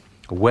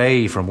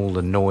 away from all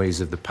the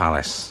noise of the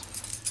palace.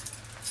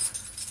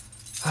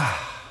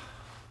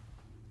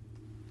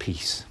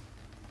 Peace.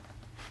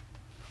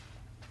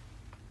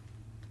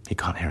 You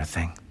can't hear a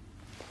thing.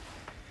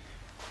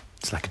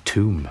 It's like a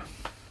tomb.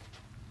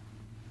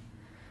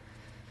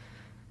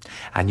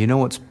 And you know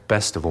what's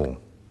best of all?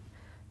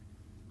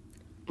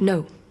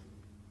 No.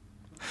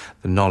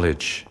 The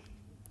knowledge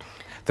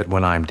that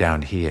when I'm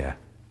down here,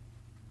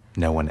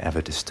 no one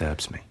ever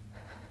disturbs me.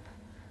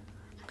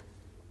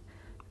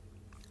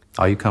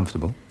 Are you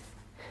comfortable?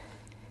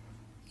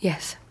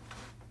 Yes.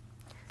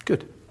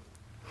 Good.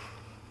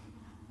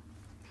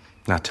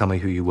 Now tell me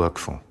who you work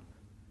for.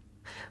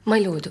 My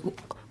lord,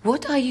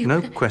 what are you... No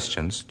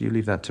questions. You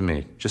leave that to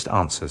me. Just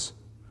answers.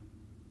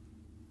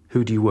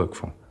 Who do you work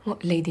for?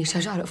 What, Lady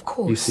Shajar, of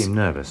course. You seem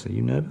nervous. Are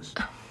you nervous?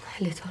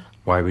 A little.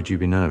 Why would you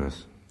be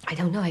nervous? I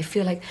don't know. I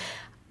feel like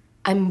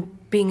I'm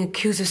being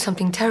accused of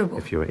something terrible.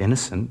 If you're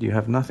innocent, you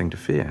have nothing to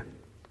fear.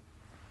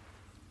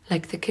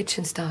 Like the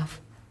kitchen staff.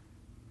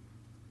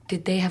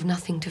 Did they have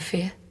nothing to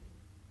fear?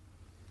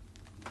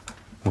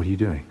 What are you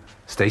doing?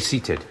 Stay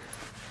seated.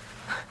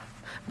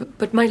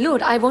 But my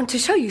lord, I want to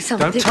show you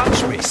something. Don't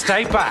touch me.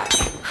 Stay back.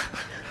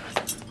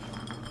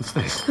 What's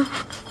this?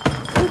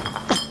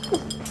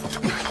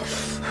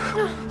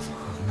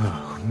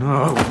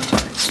 No.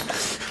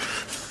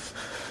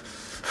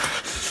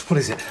 What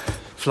is it?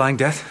 Flying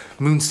death?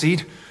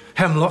 Moonseed?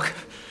 Hemlock?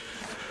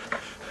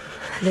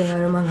 They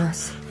are among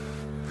us.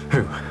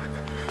 Who?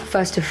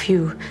 First a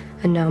few,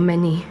 and now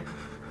many.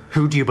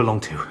 Who do you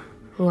belong to?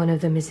 One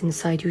of them is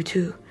inside you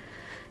too.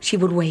 She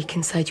would wake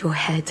inside your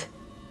head.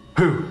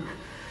 Who?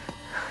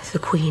 The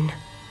Queen.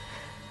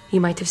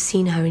 You might have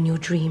seen her in your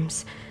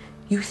dreams.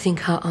 You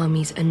think her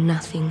armies are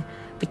nothing,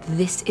 but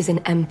this is an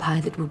empire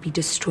that will be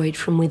destroyed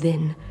from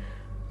within.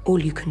 All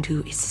you can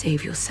do is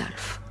save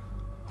yourself.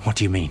 What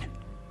do you mean?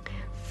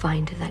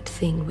 Find that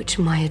thing which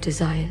Maya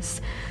desires.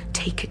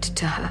 Take it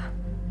to her.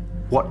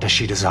 What does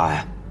she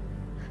desire?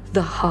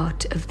 The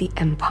heart of the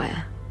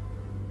empire.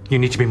 You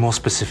need to be more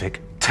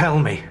specific. Tell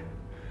me.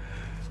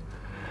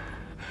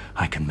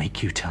 I can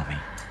make you tell me.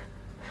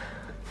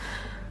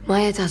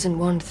 Maya doesn't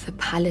want the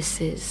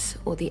palaces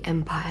or the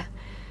empire.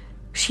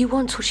 She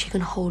wants what she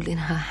can hold in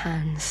her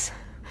hands.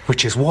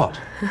 Which is what?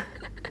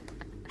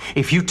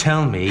 If you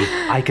tell me,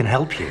 I can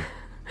help you.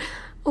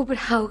 Oh, but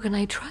how can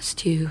I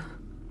trust you?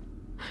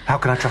 How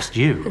can I trust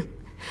you?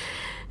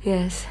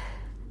 Yes.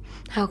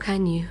 How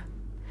can you?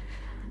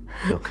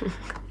 Look,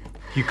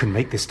 you can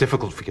make this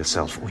difficult for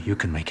yourself, or you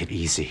can make it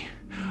easy.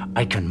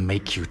 I can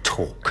make you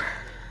talk.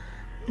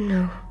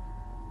 No.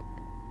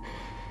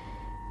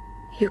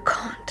 You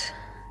can't.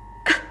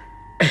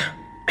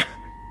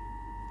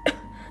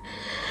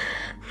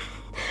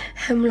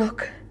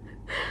 Hemlock.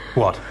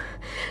 What?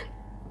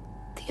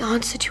 The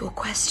answer to your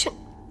question.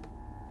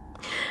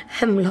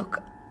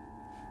 Hemlock.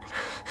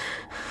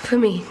 For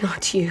me,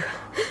 not you.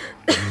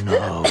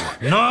 No.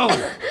 No!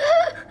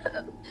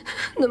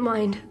 The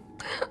mind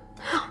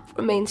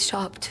remains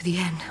sharp to the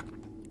end.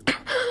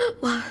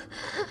 While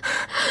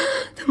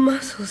the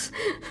muscles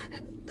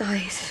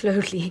die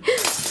slowly.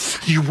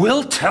 You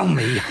will tell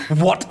me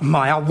what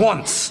Maya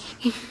wants.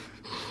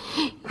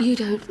 You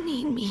don't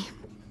need me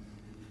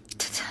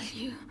to tell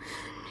you.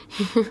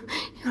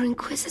 You're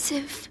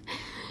inquisitive.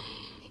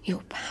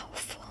 You're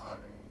powerful.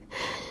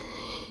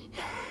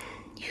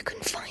 You can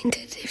find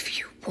it if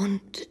you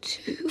want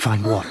to.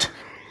 Find what?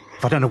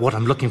 If I don't know what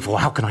I'm looking for,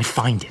 how can I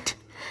find it?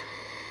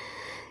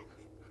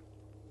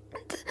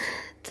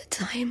 The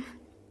time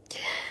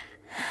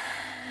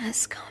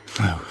has come.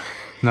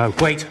 No,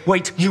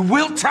 wait. You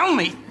will tell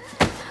me!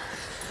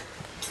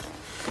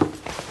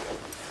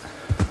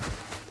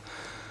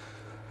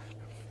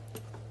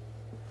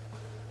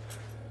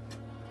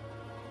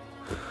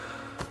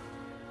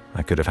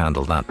 I could have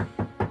handled that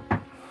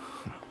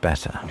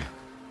better.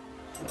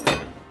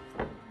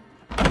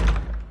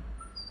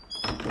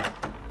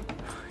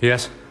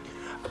 Yes?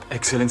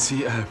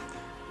 Excellency,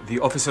 the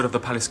officer of the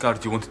palace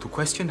guard you wanted to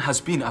question has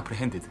been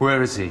apprehended.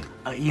 Where is he?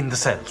 In the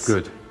cells.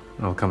 Good.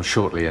 I'll come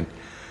shortly and...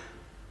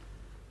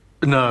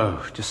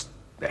 No, just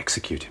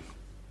execute him.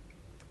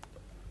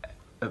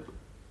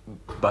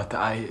 But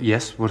I...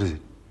 Yes, what is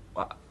it?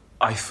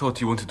 I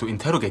thought you wanted to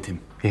interrogate him.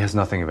 He has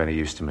nothing of any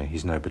use to me.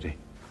 He's nobody.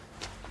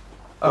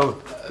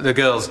 Oh, the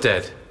girl's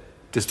dead.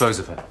 Dispose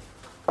of her.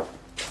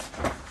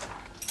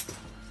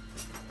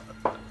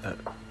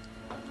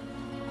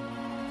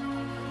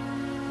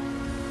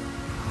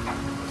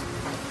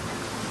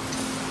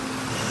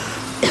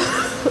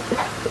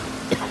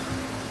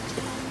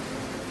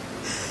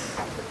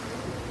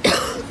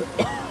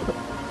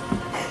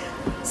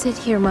 Sit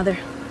here, Mother.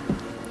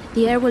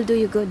 The air will do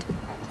you good.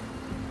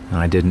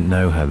 I didn't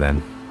know her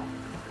then,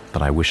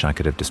 but I wish I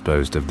could have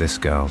disposed of this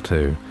girl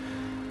too,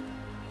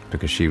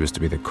 because she was to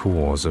be the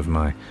cause of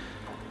my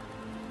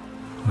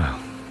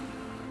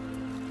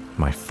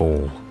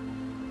fall.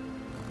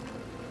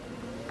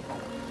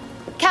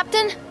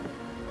 Captain!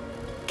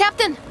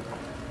 Captain!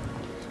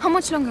 How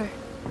much longer?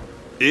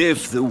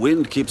 If the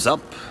wind keeps up,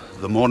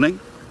 the morning.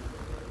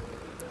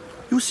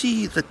 You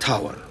see the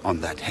tower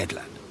on that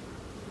headland?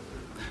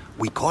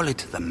 We call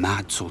it the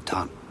Mad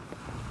Sultan.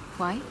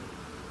 Why?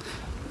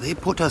 They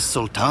put a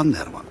sultan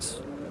there once.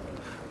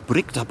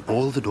 Bricked up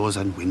all the doors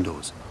and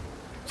windows.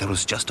 There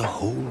was just a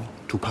hole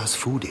to pass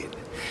food in.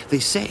 They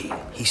say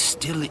he's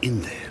still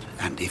in there,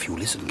 and if you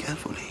listen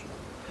carefully,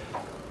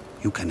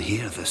 you can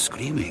hear the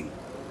screaming.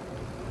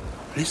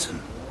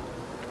 Listen.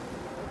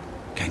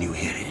 Can you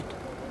hear it?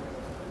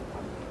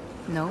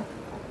 No.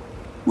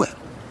 Well,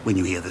 when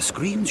you hear the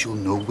screams, you'll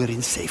know we're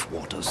in safe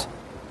waters.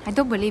 I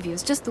don't believe you.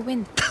 It's just the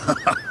wind.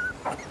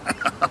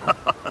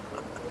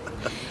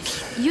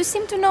 You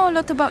seem to know a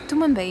lot about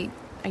Tumanbay.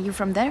 Are you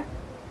from there?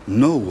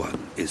 No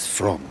one is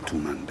from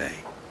Tumanbay.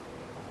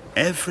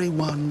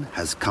 Everyone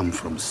has come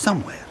from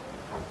somewhere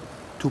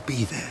to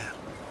be there.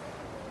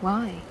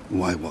 Why?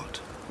 Why what?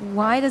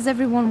 Why does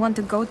everyone want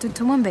to go to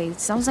Tumanbay? It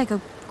sounds like a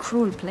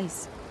cruel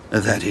place.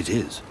 That it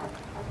is.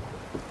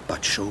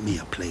 But show me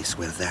a place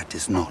where that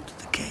is not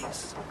the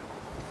case.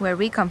 Where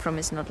we come from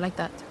is not like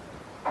that.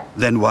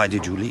 Then why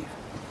did you leave?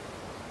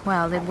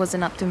 Well, it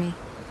wasn't up to me.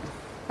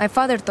 My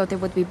father thought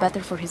it would be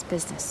better for his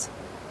business.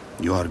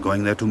 You are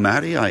going there to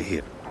marry, I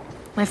hear.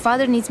 My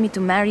father needs me to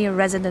marry a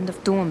resident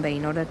of Tumanbay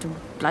in order to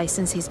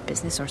license his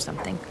business or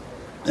something.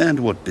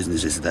 And what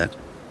business is that?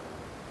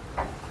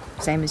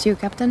 Same as you,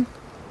 Captain.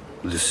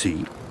 The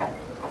sea?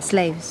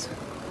 Slaves.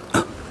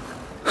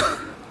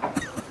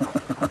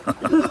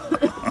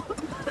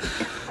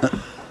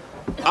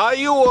 Are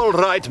you all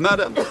right,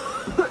 madam?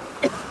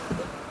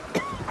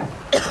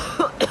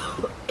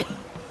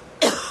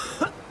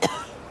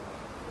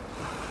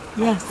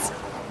 Yes.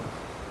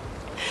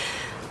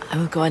 I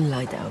will go and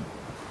lie down.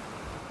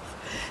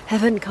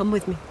 Heaven, come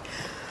with me.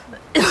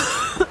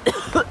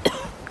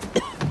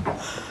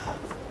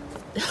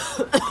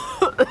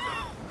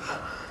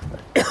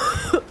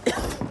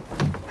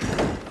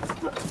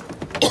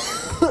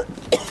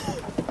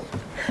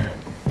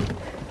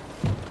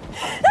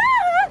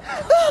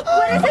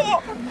 What is it?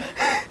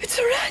 It's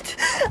a rat!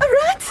 A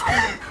rat!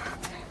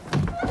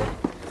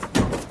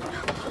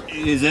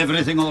 Is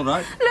everything all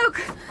right?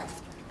 Look!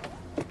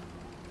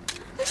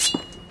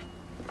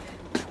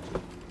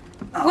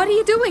 What are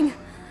you doing?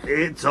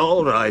 It's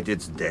all right,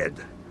 it's dead.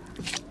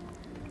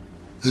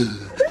 There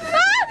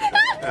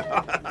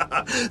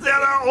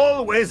are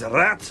always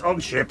rats on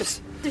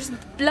ships. There's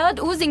blood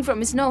oozing from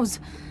his nose.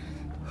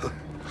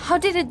 How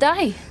did it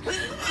die?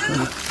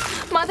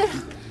 Mother?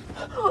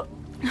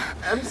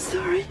 I'm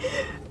sorry.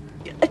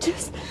 I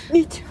just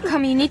need to...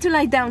 Come, you need to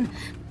lie down.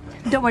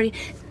 Don't worry.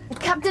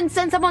 Captain,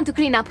 send someone to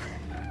clean up.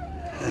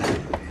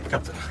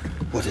 Captain.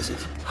 What is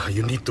it?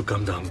 You need to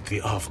come down to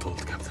the aft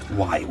hold, Captain.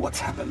 Why? What's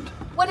happened?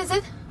 What is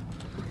it?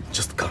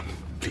 Just come,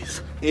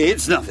 please.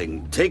 It's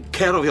nothing. Take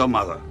care of your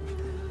mother.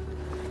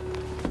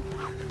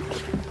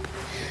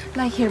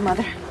 Lie here,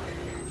 Mother.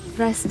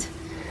 Rest.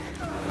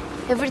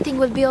 Everything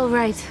will be all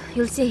right.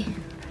 You'll see.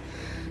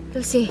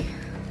 You'll see.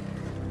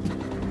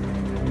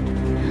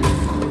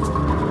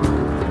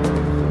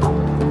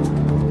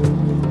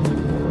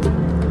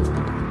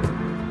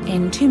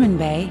 In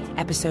Tumanbay,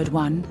 Episode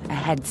 1, A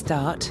Head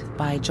Start,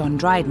 by John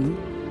Dryden,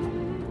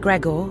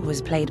 Gregor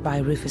was played by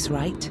Rufus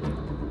Wright,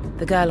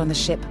 the girl on the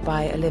ship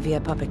by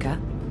Olivia Popica,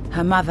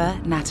 her mother,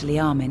 Natalie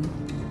Armin,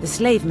 the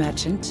slave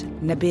merchant,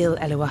 Nabil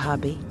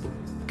El-Wahabi,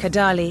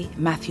 Kadali,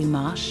 Matthew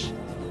Marsh,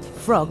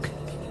 Frog,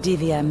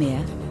 Divya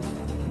Amir,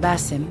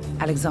 Basim,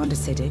 Alexander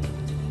Siddig,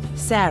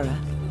 Sarah,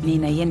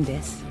 Nina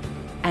Yindis,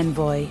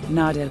 Envoy,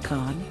 Nadir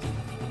Khan,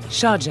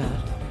 Shajar,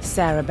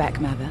 Sarah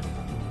Beckmather,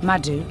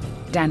 Madhu,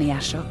 Danny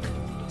Ashok,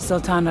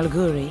 Sultan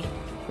Al-Ghuri,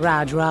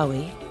 Raj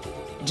Rawi,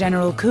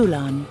 General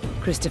Kulan,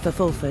 Christopher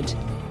Fulford,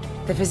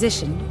 the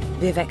physician,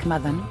 Vivek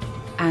Madan,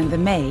 and the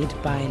maid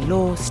by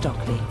Law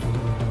Stockley.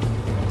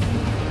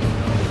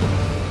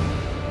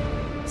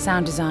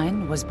 Sound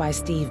design was by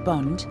Steve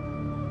Bond.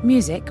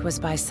 Music was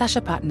by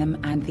Sasha Putnam,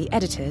 and the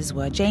editors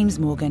were James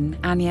Morgan,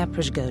 Anya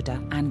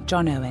Prishgoda, and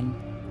John Owen.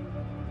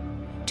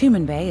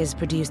 Tumanbay is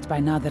produced by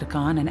Nadir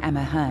Khan and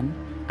Emma Hearn,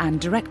 and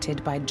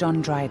directed by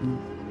John Dryden.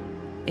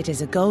 It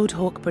is a Gold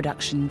Hawk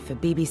production for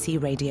BBC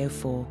Radio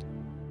 4.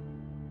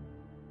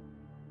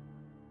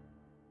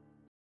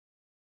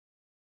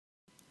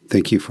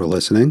 Thank you for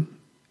listening,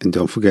 and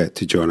don't forget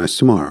to join us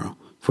tomorrow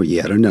for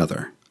yet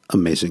another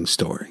amazing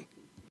story.